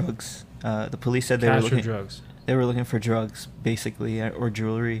 or drugs. The police said they were looking for drugs. They were looking for drugs, basically, or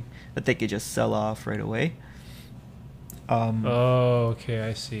jewelry that they could just sell off right away. Okay,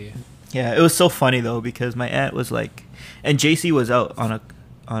 I see. Yeah, it was so funny though, because my aunt was like, and JC was out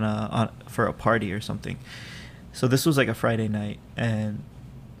for a party or something. So this was like a Friday night, and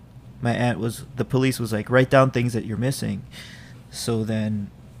the police was like, write down things that you're missing. So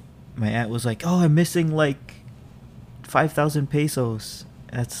then my aunt was like, oh, I'm missing like 5,000 pesos.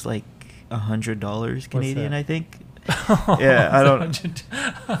 That's like $100 Canadian, I think. Yeah, I don't.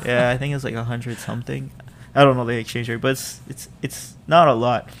 Yeah, I think it's like 100 something. I don't know the exchange rate, but it's not a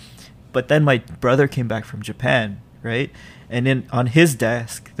lot. But then my brother came back from Japan, right? And then on his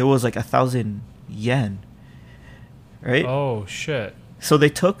desk there was like 1,000 yen, right? Oh shit! So they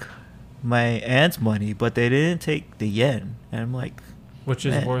took my aunt's money, but they didn't take the yen, and I'm like, which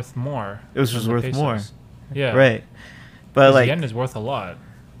is worth more. It was just worth pesos. more, yeah, right? But like yen is worth a lot.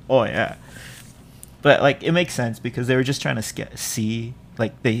 Oh yeah, but like it makes sense because they were just trying to see.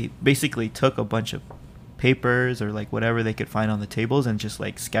 Like they basically took a bunch of papers or like whatever they could find on the tables and just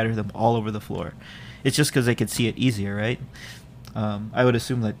like scatter them all over the floor. It's just because they could see it easier, right? I would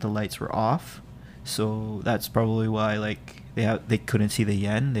assume that the lights were off, so that's probably why like they couldn't see the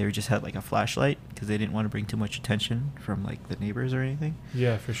yen. They just had like a flashlight because they didn't want to bring too much attention from like the neighbors or anything.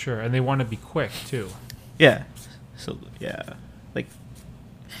 Yeah, for sure, and they want to be quick too. Yeah, so yeah, like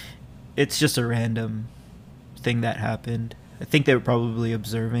it's just a random thing that happened. I think they were probably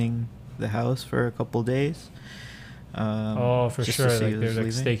observing the house for a couple days. For sure, like they're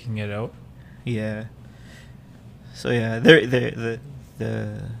like staking it out. Yeah. So yeah, the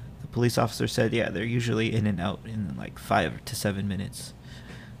police officer said they're usually in and out in like 5 to 7 minutes.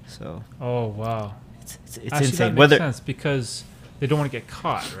 So. Oh wow. It's actually, insane. That makes sense because they don't want to get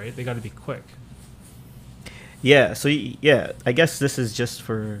caught, right? They got to be quick. Yeah. So yeah, I guess this is just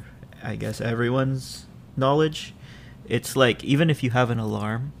for everyone's knowledge. It's like even if you have an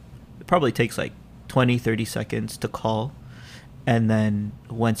alarm, it probably takes like 20-30 seconds to call, and then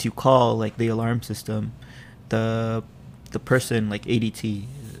once you call like the alarm system, the person like ADT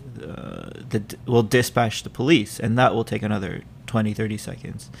will dispatch the police, and that will take another 20-30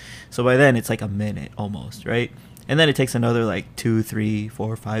 seconds. So by then it's like a minute almost, right? And then it takes another like 2, 3,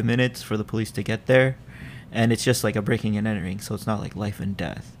 4, 5 minutes for the police to get there, and it's just like a breaking and entering, so it's not like life and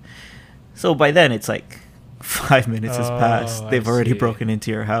death. So by then it's like 5 minutes has passed. They've already broken into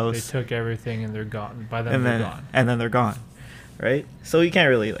your house. They took everything and they're gone. By then they're gone. And then they're gone, right? So you can't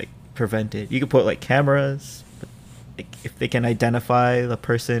really like prevent it. You could put like cameras, but like, if they can identify the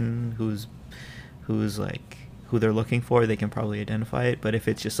person who's like who they're looking for, they can probably identify it. But if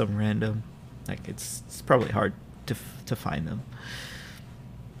it's just some random, like it's probably hard to find them.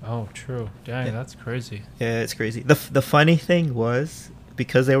 Oh, true. Dang, yeah. That's crazy. Yeah, it's crazy. The funny thing was,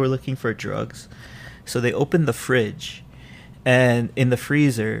 because they were looking for drugs, so they opened the fridge, and in the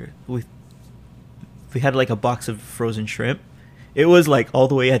freezer we had like a box of frozen shrimp. It was like all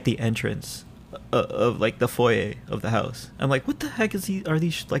the way at the entrance of like the foyer of the house. I'm like, what the heck are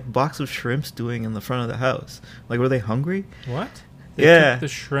these like box of shrimps doing in the front of the house? Like, were they hungry? What? They took the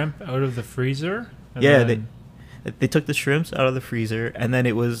shrimp out of the freezer? They took the shrimps out of the freezer, and then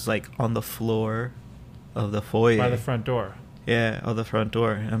it was like on the floor of the foyer by the front door. Yeah, of the front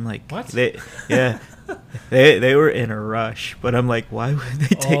door. And I'm like, what? They were in a rush, but I'm like, why would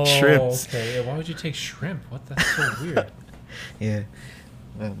they take shrimps? Okay, why would you take shrimp? What? That's so weird. Yeah,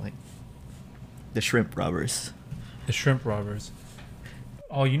 like the shrimp robbers. The shrimp robbers.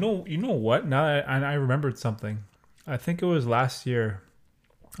 Oh, you know what? Now I remembered something. I think it was last year.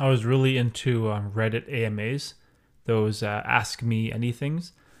 I was really into Reddit AMAs, those Ask Me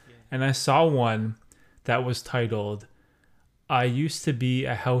Anythings, and I saw one that was titled "I used to be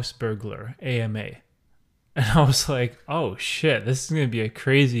a house burglar AMA," and I was like, "Oh shit, this is gonna be a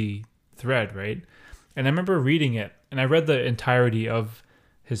crazy thread, right?" And I remember reading it, and I read the entirety of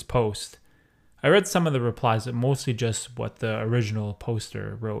his post. I read some of the replies, but mostly just what the original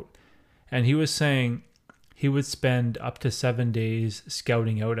poster wrote. And he was saying he would spend up to 7 days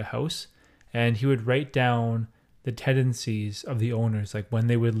scouting out a house, and he would write down the tendencies of the owners, like when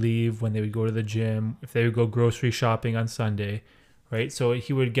they would leave, when they would go to the gym, if they would go grocery shopping on Sunday, right? So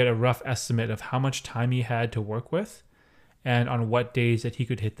he would get a rough estimate of how much time he had to work with and on what days that he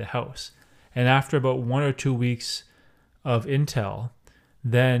could hit the house. And after about 1 or 2 weeks of intel,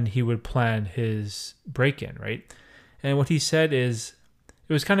 then he would plan his break-in, right? And what he said is,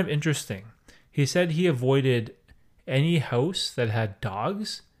 it was kind of interesting. He said he avoided any house that had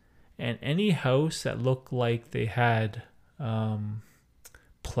dogs and any house that looked like they had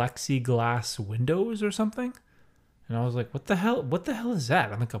plexiglass windows or something. And I was like, what the hell? What the hell is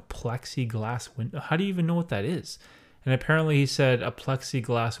that? I'm like, a plexiglass window? How do you even know what that is? And apparently he said a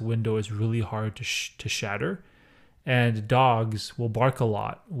plexiglass window is really hard to shatter. And dogs will bark a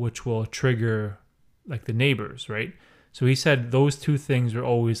lot, which will trigger like the neighbors, right? So he said those two things are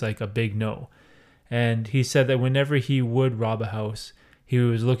always like a big no. And he said that whenever he would rob a house, he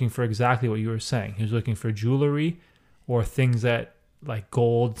was looking for exactly what you were saying. He was looking for jewelry or things that like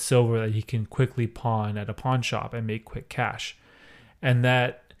gold, silver that he can quickly pawn at a pawn shop and make quick cash. And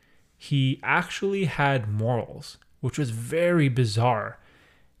that he actually had morals, which was very bizarre.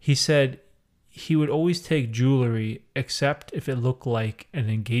 He said he would always take jewelry except if it looked like an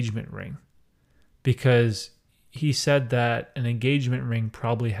engagement ring, because he said that an engagement ring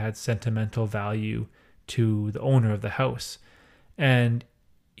probably had sentimental value to the owner of the house. And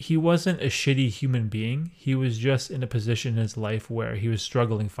he wasn't a shitty human being. He was just in a position in his life where he was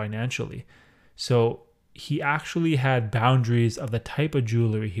struggling financially. So he actually had boundaries of the type of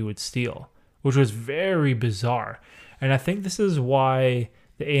jewelry he would steal, which was very bizarre. And I think this is why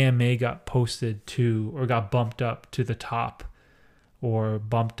the AMA got posted to, or got bumped up to the top, or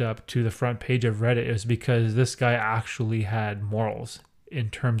bumped up to the front page of Reddit, is because this guy actually had morals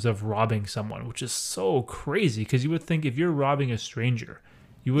in terms of robbing someone, which is so crazy. Because you would think if you're robbing a stranger,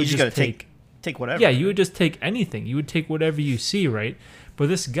 you would just take whatever. Yeah, you would just take anything. You would take whatever you see, right? But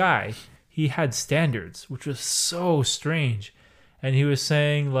this guy, he had standards, which was so strange. And he was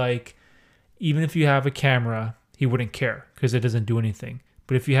saying, like, even if you have a camera, he wouldn't care because it doesn't do anything.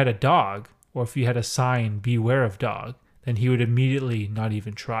 But if you had a dog, or if you had a sign, beware of dog, then he would immediately not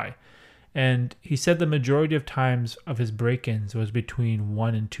even try. And he said the majority of times of his break-ins was between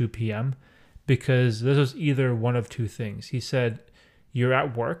 1 and 2 p.m. because this was either one of two things. He said you're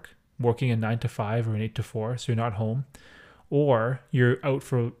at work, working a 9 to 5 or an 8 to 4, so you're not home, or you're out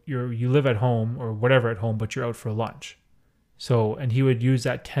for you live at home or whatever at home, but you're out for lunch. So, and he would use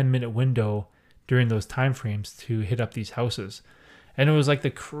that 10-minute window during those time frames to hit up these houses. And it was like the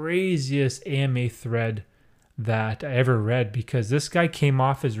craziest AMA thread that I ever read, because this guy came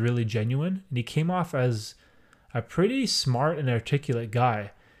off as really genuine, and he came off as a pretty smart and articulate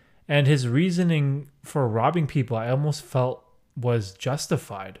guy. And his reasoning for robbing people, I almost felt was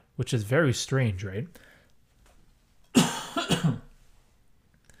justified, which is very strange, right?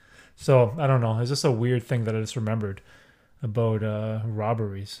 So, I don't know. It's just a weird thing that I just remembered about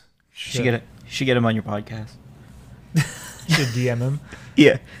robberies. You should get him on your podcast. Should DM him.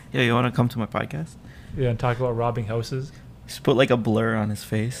 Yeah, you want to come to my podcast? Yeah, and talk about robbing houses. Just put like a blur on his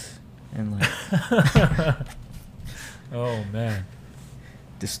face and like. Oh man.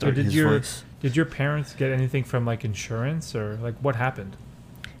 Distort his voice. Did your parents get anything from like insurance, or like what happened?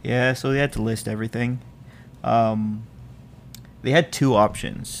 Yeah, so they had to list everything. They had two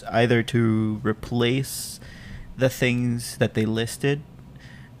options: either to replace the things that they listed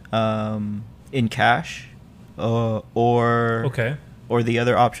in cash, or the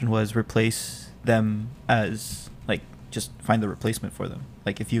other option was replace them as like just find the replacement for them.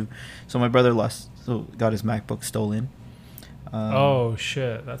 Like so my brother got his MacBook stolen. Oh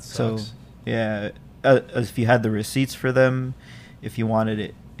shit, that sucks. So yeah, if you had the receipts for them, if you wanted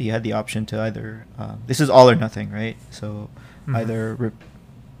it, you had the option to either this is all or nothing, right? So either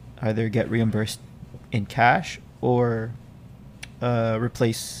get reimbursed in cash or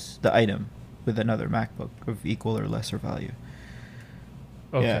replace the item with another MacBook of equal or lesser value.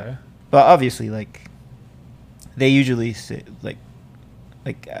 Okay. Yeah. But obviously, like, they usually say, like,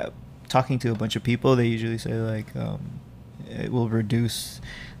 like talking to a bunch of people, they usually say like it will reduce,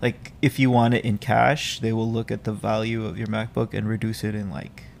 like if you want it in cash, they will look at the value of your MacBook and reduce it in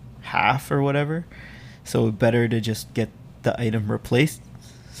like half or whatever. So better to just get the item replaced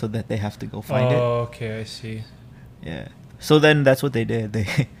so that they have to go find it. Oh, okay, I see. Yeah. So then that's what they did.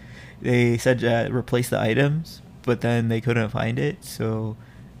 They said replace the items, but then they couldn't find it, so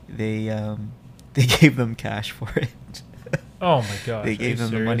they gave them cash for it. Oh my gosh. They gave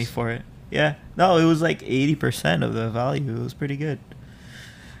them the money for it. Yeah. No, it was like 80% of the value. It was pretty good.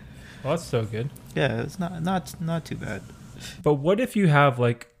 Well, that's so good. Yeah, it's not too bad. But what if you have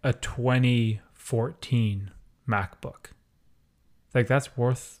like a 2014 MacBook? Like that's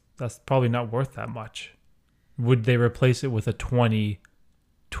probably not worth that much. Would they replace it with a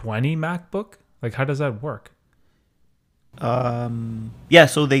 2020 MacBook? Like how does that work? Yeah,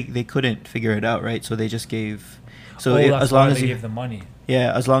 so they couldn't figure it out, right? So they just gave as long as you give the money.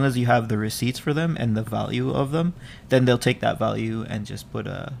 Yeah, as long as you have the receipts for them and the value of them, then they'll take that value and just put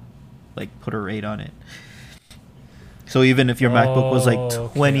a rate on it. So even if your MacBook was like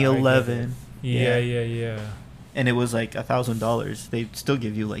 2011, yeah, and it was like $1,000, they'd still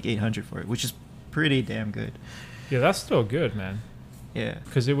give you like 800 for it, which is pretty damn good. Yeah, that's still good, man. Yeah,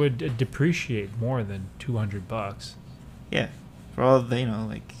 because it would depreciate more than $200. Yeah, for all they know,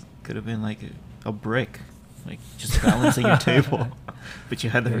 like could have been like a brick, like just balancing your table, but you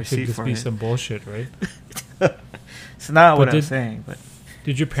had the receipt for it. Could just be some bullshit, right? It's not what I'm saying, but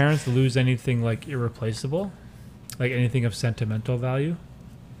did your parents lose anything like irreplaceable, like anything of sentimental value?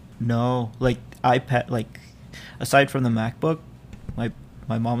 No, like iPad, like aside from the MacBook, my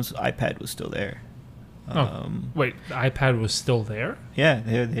mom's iPad was still there. Wait, the iPad was still there? Yeah,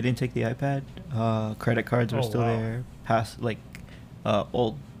 they didn't take the iPad. Credit cards were still there.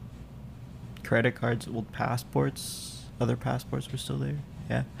 Old credit cards, old passports, other passports were still there.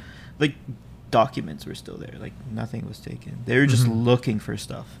 Yeah, like documents were still there. Like nothing was taken. They were just looking for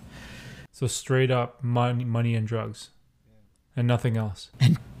stuff. So straight up money and drugs, and nothing else.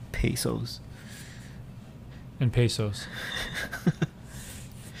 And pesos.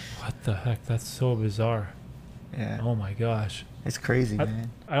 What the heck? That's so bizarre. Yeah. Oh my gosh. It's crazy, man.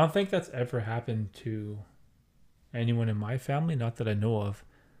 I don't think that's ever happened to anyone in my family, not that I know of.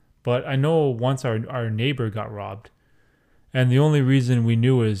 But I know once our neighbor got robbed. And the only reason we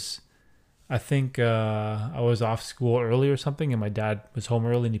knew is I think I was off school early or something, and my dad was home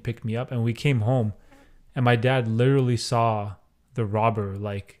early and he picked me up, and we came home and my dad literally saw the robber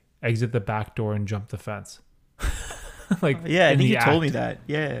like exit the back door and jump the fence. Like yeah, I think he told me that.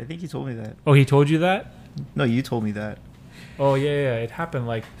 Yeah, I think he told me that. Oh, he told you that? No, you told me that. Oh yeah, it happened.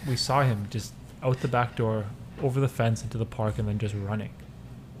 Like we saw him just out the back door, over the fence into the park, and then just running.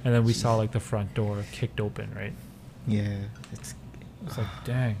 And then we saw like the front door kicked open, right? Yeah, it's like,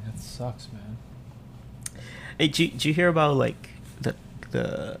 dang, that sucks, man. Hey, did you hear about like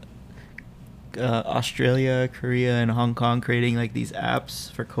the Australia, Korea, and Hong Kong creating like these apps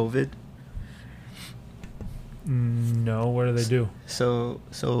for COVID? No, what do they do? So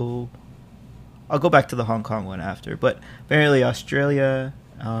I'll go back to the Hong Kong one after, but apparently Australia,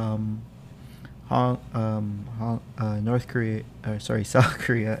 North Korea, South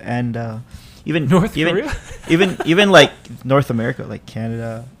Korea, and even Korea, even like North America, like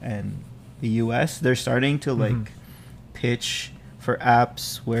Canada and the US, they're starting to like pitch for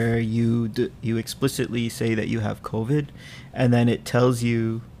apps where you explicitly say that you have COVID, and then it tells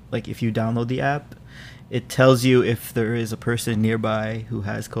you, like if you download the app, it tells you if there is a person nearby who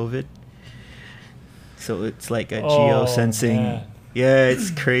has COVID. So it's like a geo-sensing. Man. Yeah,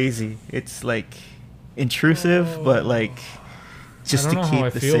 it's crazy. It's like intrusive, but like just to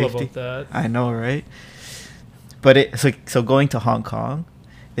keep the safety. About that. I know, right? But it's like, so going to Hong Kong,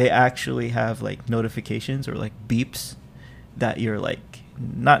 they actually have like notifications or like beeps that you're like,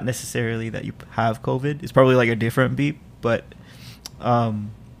 not necessarily that you have COVID. It's probably like a different beep, but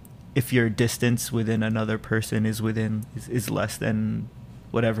if your distance within another person is less than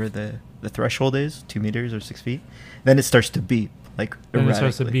whatever the threshold is, 2 meters or 6 feet, then it starts to beep like erratically. Then it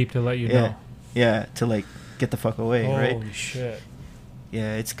starts to beep to let you know. Yeah, to like get the fuck away, right? Holy shit.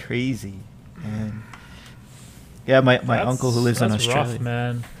 Yeah, it's crazy. And yeah, my uncle who lives in Australia. Rough,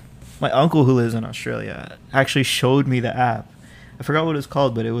 man. My uncle who lives in Australia actually showed me the app. I forgot what it was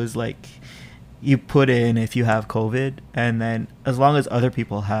called, but it was like you put in if you have COVID, and then as long as other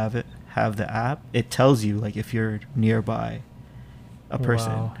people have the app, it tells you like if you're nearby a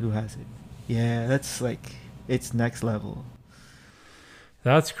person who has it. Yeah, that's like, it's next level.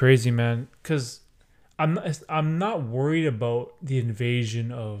 That's crazy, man. Because I'm not worried about the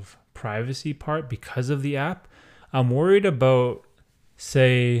invasion of privacy part because of the app. I'm worried about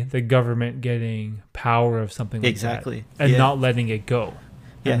say the government getting power of something like that and not letting it go.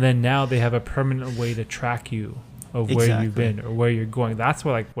 Yeah. And then now they have a permanent way to track you of where you've been or where you're going. That's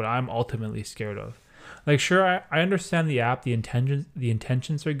what I'm ultimately scared of. Like, sure, I understand the app, the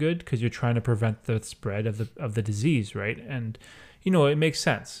intentions are good because you're trying to prevent the spread of the disease, right? And, it makes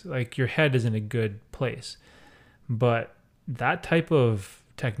sense. Like, your head is in a good place. But that type of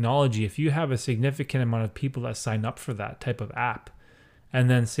technology, if you have a significant amount of people that sign up for that type of app, and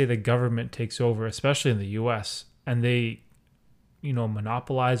then say the government takes over, especially in the US, and they,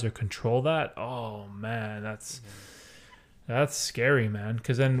 monopolize or control that, oh, man, that's scary, man.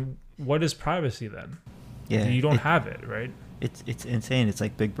 Because then what is privacy then? Yeah, you don't have it, right? It's insane. It's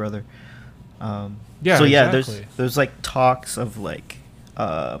like Big Brother. Exactly. There's like talks of like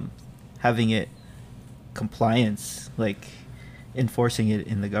having it compliance, like enforcing it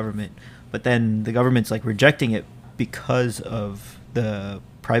in the government, but then the government's like rejecting it because of the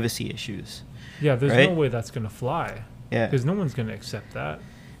privacy issues. Yeah, there's no way that's gonna fly. Yeah, because no one's gonna accept that.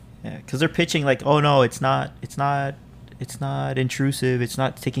 Yeah, because they're pitching like, oh no, it's not intrusive. It's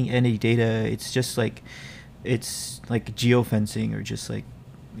not taking any data. It's just like, it's like geofencing or just like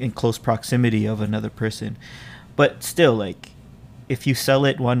in close proximity of another person. But still, like, if you sell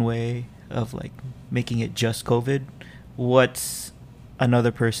it one way of like making it just COVID, what's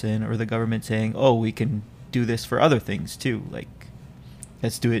another person or the government saying, oh, we can do this for other things too? Like,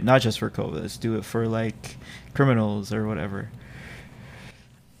 let's do it not just for COVID. Let's do it for like criminals or whatever.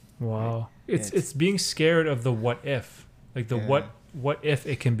 Wow. It's being scared of the what if. Like the what if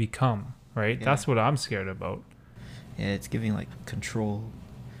it can become, right? Yeah. That's what I'm scared about. Yeah, it's giving like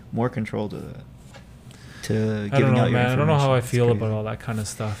more control to giving out your information. I don't know how I feel about all that kind of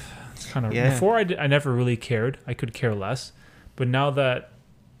stuff. It's kind of before I never really cared. I could care less, but now that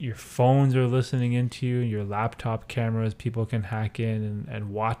your phones are listening into you, your laptop cameras, people can hack in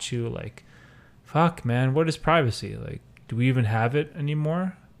and watch you. Like, fuck, man, what is privacy? Like, do we even have it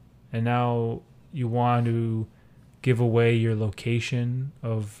anymore? And now you want to give away your location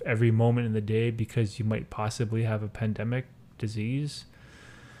of every moment in the day because you might possibly have a pandemic disease.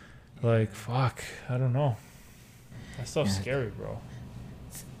 Like, fuck, I don't know. That's so scary, bro.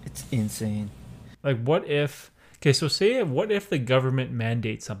 It's insane. Like, what if the government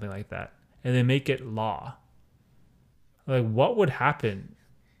mandates something like that and they make it law? Like, what would happen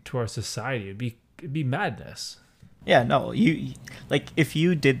to our society? It'd be madness. Yeah, no, you like if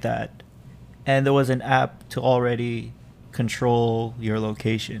you did that and there was an app to already control your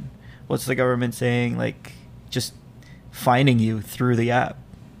location, what's the government saying? Like, just fining you through the app.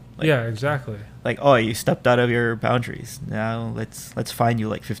 Like, yeah, exactly. Like, oh, you stepped out of your boundaries. Now let's fine you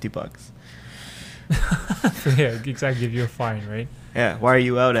like $50. Yeah, exactly. Give you a fine, right? Yeah. Why are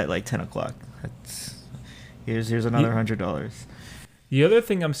you out at like 10:00? Here's another $100. The other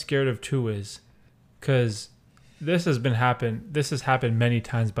thing I'm scared of too is because this has happened many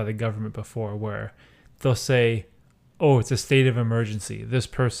times by the government before, where they'll say, oh, it's a state of emergency. This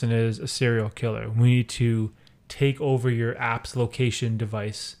person is a serial killer. We need to take over your app's location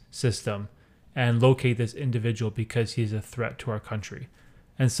device system and locate this individual because he's a threat to our country.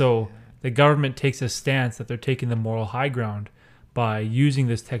 And so the government takes a stance that they're taking the moral high ground by using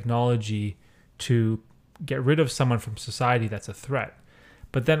this technology to get rid of someone from society that's a threat.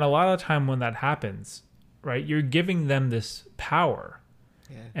 But then a lot of the time when that happens, right, you're giving them this power,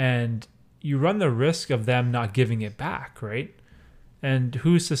 and you run the risk of them not giving it back, right? And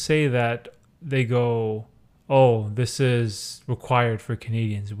who's to say that they go, oh, this is required for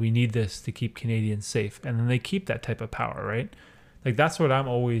Canadians. We need this to keep Canadians safe. And then they keep that type of power, right? Like, that's what I'm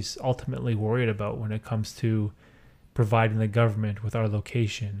always ultimately worried about when it comes to providing the government with our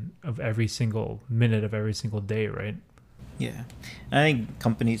location of every single minute of every single day, right? Yeah. I think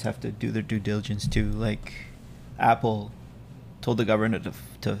companies have to do their due diligence too. Like, Apple told the government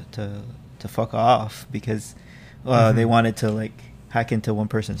to fuck off because they wanted to like hack into one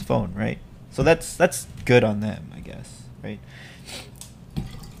person's phone, right? So that's good on them, I guess, right?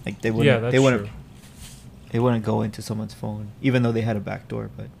 Like, they wouldn't go into someone's phone even though they had a backdoor,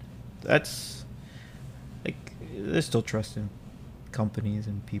 but that's like, there's still trust in companies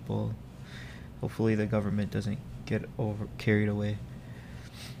and people. Hopefully the government doesn't get carried away.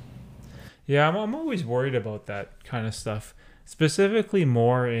 Yeah, I'm always worried about that kind of stuff, specifically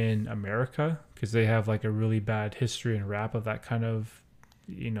more in America, because they have like a really bad history and rap of that kind of,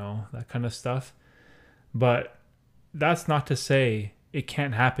 that kind of stuff. But that's not to say it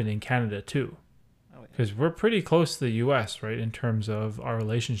can't happen in Canada too, because we're pretty close to the US, right, in terms of our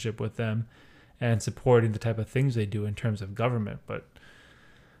relationship with them and supporting the type of things they do in terms of government. But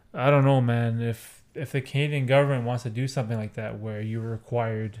I don't know, man, if if the Canadian government wants to do something like that, where you're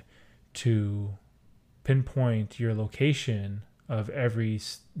required to pinpoint your location of every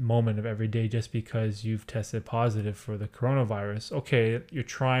moment of every day just because you've tested positive for the coronavirus, okay, you're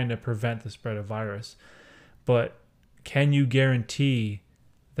trying to prevent the spread of virus, but can you guarantee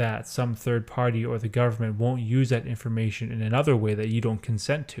that some third party or the government won't use that information in another way that you don't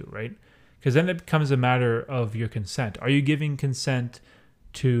consent to, right? Because then it becomes a matter of your consent. Are you giving consent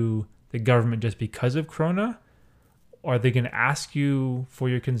to the government just because of corona? Or are they going to ask you for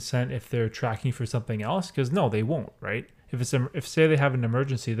your consent if they're tracking you for something else? Because no, they won't, right? If say they have an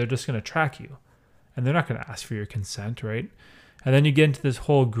emergency, they're just going to track you, and they're not going to ask for your consent, right? And then you get into this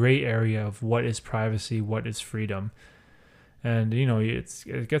whole gray area of what is privacy, what is freedom, and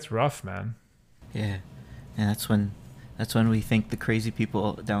it gets rough, man. Yeah, and that's when we think the crazy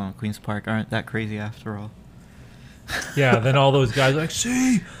people down in Queen's Park aren't that crazy after all. Yeah, then all those guys are like,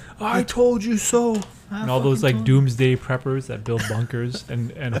 see, I told you so. And all those like doomsday preppers that build bunkers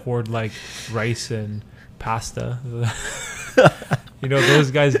and hoard like rice and pasta.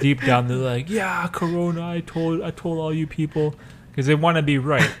 Those guys deep down, they're like, yeah, corona, I told all you people, because they want to be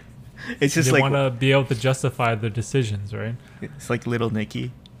right. It's just they want to be able to justify their decisions, right? It's like Little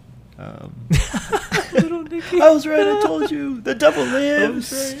Nicky. Little Nicky. I was right, I told you. The devil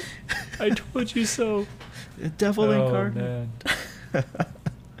lives. I was right. I told you so. The devil incarnate. Man. Is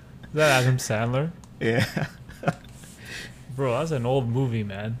that Adam Sandler? Yeah. Bro, that's an old movie,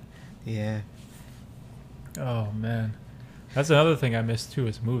 man. Yeah. Oh, man. That's another thing I miss, too,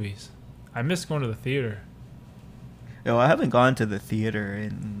 is movies. I miss going to the theater. Yo, I haven't gone to the theater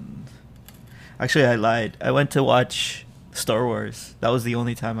in... Actually, I lied. I went to watch Star Wars. That was the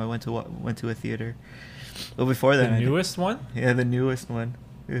only time I went to a theater. Well, before that... The newest one? Yeah, the newest one.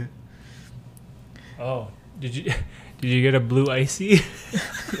 Yeah. Oh. Did you get a blue icy?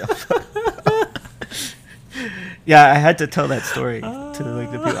 Yeah, I had to tell that story to the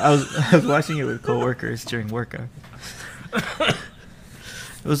people. I was watching it with coworkers during work. It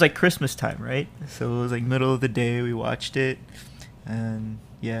was like Christmas time, right? So it was like middle of the day. We watched it, and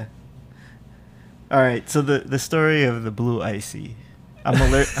yeah. All right. So the story of the blue icy. I'm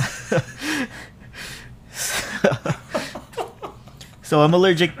So I'm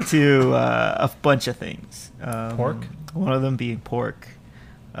allergic to a bunch of things. Pork. One of them being pork.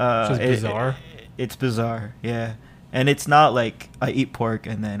 Which is bizarre. It's bizarre, yeah. And it's not like I eat pork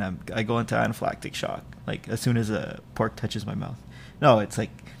and then I go into anaphylactic shock like as soon as a pork touches my mouth. No, it's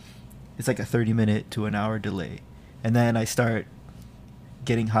like a 30-minute to an hour delay, and then I start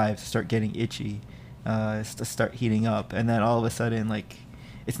getting hives, start getting itchy, start heating up, and then all of a sudden, like,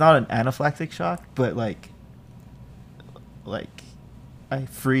 it's not an anaphylactic shock, but like I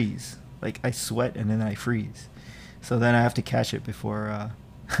freeze, like I sweat and then I freeze. So then I have to catch it before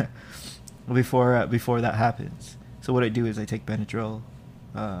that happens. So what I do is I take Benadryl,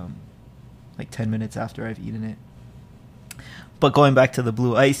 like 10 minutes after I've eaten it. But going back to the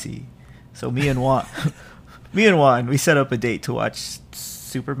blue icy, so me and Juan, we set up a date to watch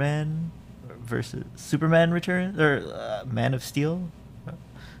Superman Returns, or Man of Steel.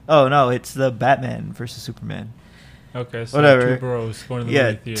 Oh no, it's the Batman versus Superman. Okay, so whatever. Two bros going to the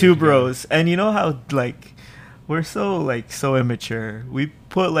movie theater. Two bros, and you know how like we're so immature. We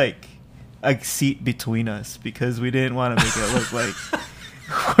put like a seat between us because we didn't want to make it look like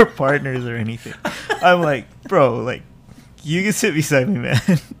we're partners or anything. I'm like, bro, like, you can sit beside me, man.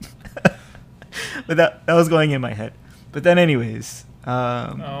 But that was going in my head. But then anyways.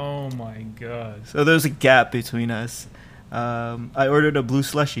 Oh my god. So there's a gap between us. I ordered a blue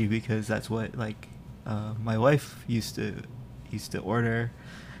slushie because that's what like my wife used to order.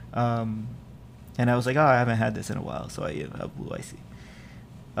 And I was like, oh, I haven't had this in a while, so I have blue icy.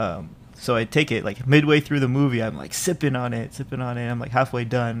 So I take it like midway through the movie. I'm like sipping on it. I'm like halfway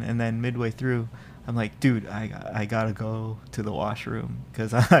done, and then midway through, I'm like, dude, I gotta go to the washroom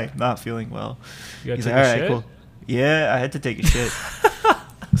because I'm not feeling well. He's like, all right, cool. Yeah, I had to take a shit.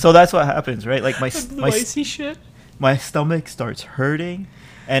 So that's what happens, right? Like my icy shit. My stomach starts hurting,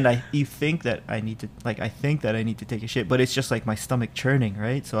 and I think that I need to take a shit, but it's just like my stomach churning,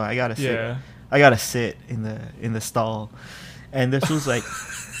 right? So I gotta sit. Yeah. I gotta sit in the stall, and this was like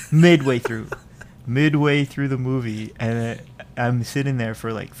midway through the movie, and I'm sitting there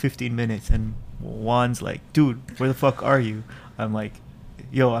for like 15 minutes, and Juan's like, dude, where the fuck are you? I'm like,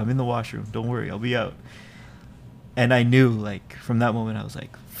 yo, I'm in the washroom, don't worry, I'll be out. And I knew, like, from that moment, I was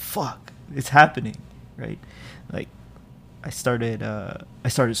like, fuck, it's happening, right? Like, I started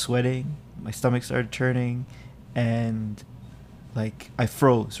sweating, my stomach started churning, and like I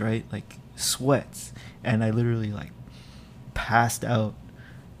froze, right? Like sweats, and I literally like passed out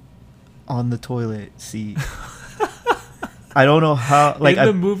on the toilet seat. I don't know how. Like in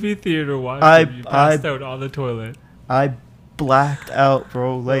the movie theater, watching you passed out on the toilet. I blacked out,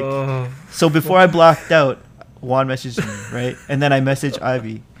 bro. Like, so before I blacked out, Juan messaged me, right? And then I messaged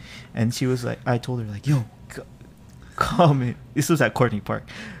Ivy, and she was like, I told her like, yo, come in. This was at Courtney Park.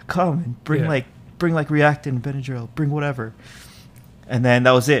 Come and bring like Reactin, Benadryl, bring whatever. And then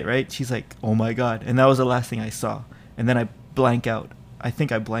that was it, right? She's like, oh my God. And that was the last thing I saw. And then I blank out. I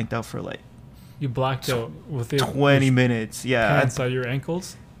think I blanked out for like, you blacked out with 20 minutes. Yeah. Pants on your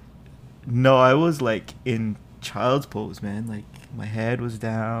ankles? No, I was like in child's pose, man. Like my head was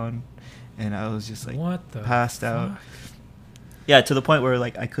down and I was just like passed out. Yeah, to the point where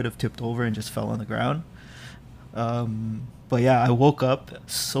like I could have tipped over and just fell on the ground. But yeah, I woke up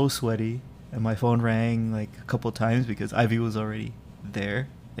so sweaty and my phone rang like a couple times because Ivy was already there,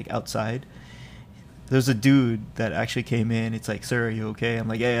 like outside. There's a dude that actually came in. It's like, sir, are you okay? I'm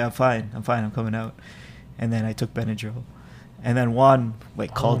like, yeah, I'm fine. I'm coming out. And then I took Benadryl. And then Juan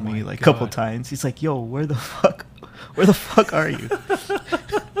like called me like a couple times. He's like, yo, where the fuck are you?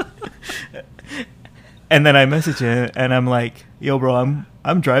 And then I message him and I'm like, yo, bro,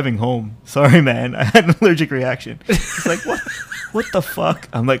 I'm driving home. Sorry, man. I had an allergic reaction. He's like, what the fuck?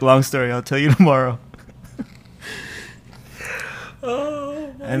 I'm like, long story. I'll tell you tomorrow.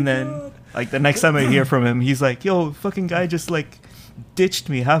 And then like the next time I hear from him, he's like, yo, fucking guy just like ditched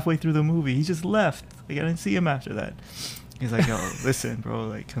me halfway through the movie. He just left. Like I didn't see him after that. He's like, oh, listen, bro,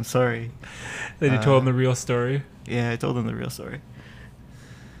 like I'm sorry. Then you told him the real story? Yeah, I told him the real story.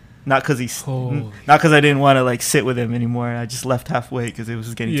 Not because I didn't want to like sit with him anymore. I just left halfway because it was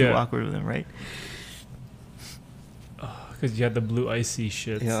just getting too awkward with him, right? Because you had the blue icy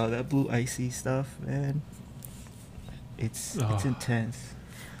shit. Yeah, that blue icy stuff, man. It's intense.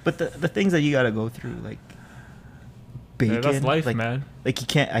 But the things that you gotta go through, like bacon, that's life, like, man. Like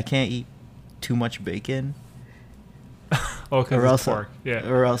I can't eat too much bacon. Because it's pork.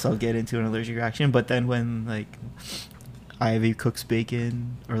 Or else I'll get into an allergic reaction. But then when like Ivy cooks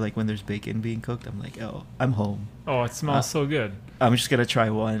bacon, or like when there's bacon being cooked, I'm like, oh, I'm home. Oh, it smells so good. I'm just gonna try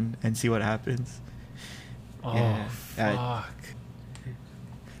one and see what happens. Oh, fuck.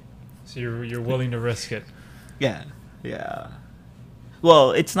 So you're willing to risk it? Yeah.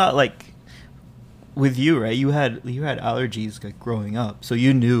 Well, it's not like with you, right? You had allergies like growing up, so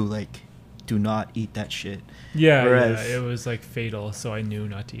you knew like do not eat that shit. Yeah, it was like fatal, so I knew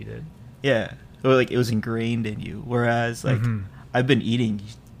not to eat it. Yeah, or like it was ingrained in you. Whereas like I've been eating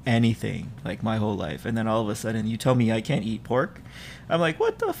anything like my whole life, and then all of a sudden you tell me I can't eat pork. I'm like,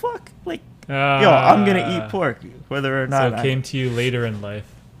 what the fuck? Like, yo, I'm gonna eat pork whether or not. So it came to you later in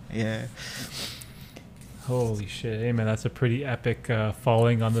life. Yeah. Holy shit. Hey, man, that's a pretty epic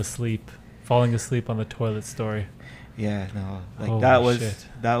falling asleep on the toilet story. Yeah, no. Like, holy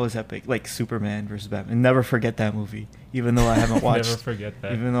that was epic. Like, Superman versus Batman. Never forget that movie, even though I haven't watched Never forget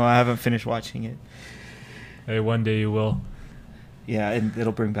that. Even though I haven't finished watching it. Hey, one day you will. Yeah, and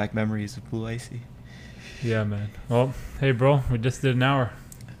it'll bring back memories of Blue Icy. Yeah, man. Well, hey, bro, we just did an hour.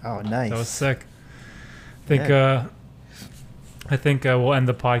 Oh, nice. That was sick. I think we'll end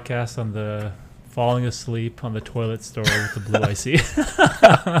the podcast on the falling asleep on the toilet story with the blue icy.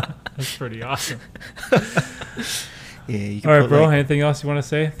 That's pretty awesome. Yeah. You can all right, bro. Anything else you want to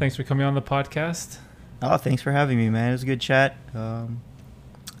say? Thanks for coming on the podcast. Oh, thanks for having me, man. It was a good chat. Glad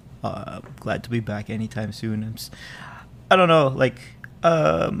to be back anytime soon. I don't know, like,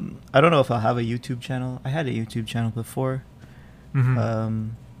 I don't know if I'll have a YouTube channel. I had a YouTube channel before. But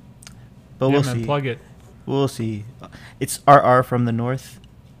we'll see. Plug it. We'll see. It's RR from the North.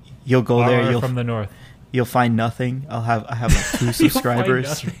 You'll go there. You'll from the North. You'll find nothing. I have like 2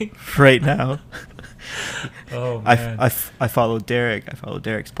 subscribers right now. Oh man. I follow Derek. I follow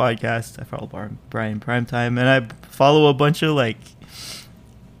Derek's podcast. I follow Brian Primetime, and I follow a bunch of like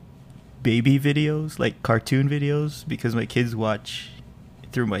baby videos, like cartoon videos, because my kids watch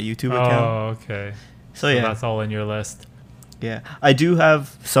through my YouTube account. Oh, okay. So yeah, that's all in your list. Yeah, I do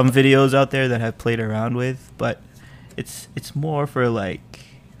have some videos out there that I've played around with, but it's more for like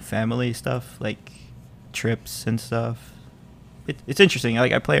family stuff, like trips and stuff. It's interesting.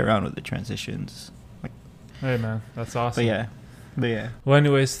 Like I play around with the transitions. Like, hey man, that's awesome. But yeah. Well,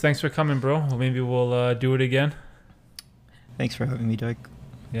 anyways, thanks for coming, bro. Well, maybe we'll do it again. Thanks for having me, Doug.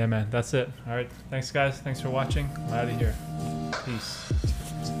 Yeah, man. That's it. All right. Thanks, guys. Thanks for watching. I'm out of here. Peace.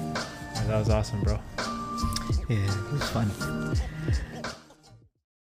 All right, that was awesome, bro. Yeah, it was fun.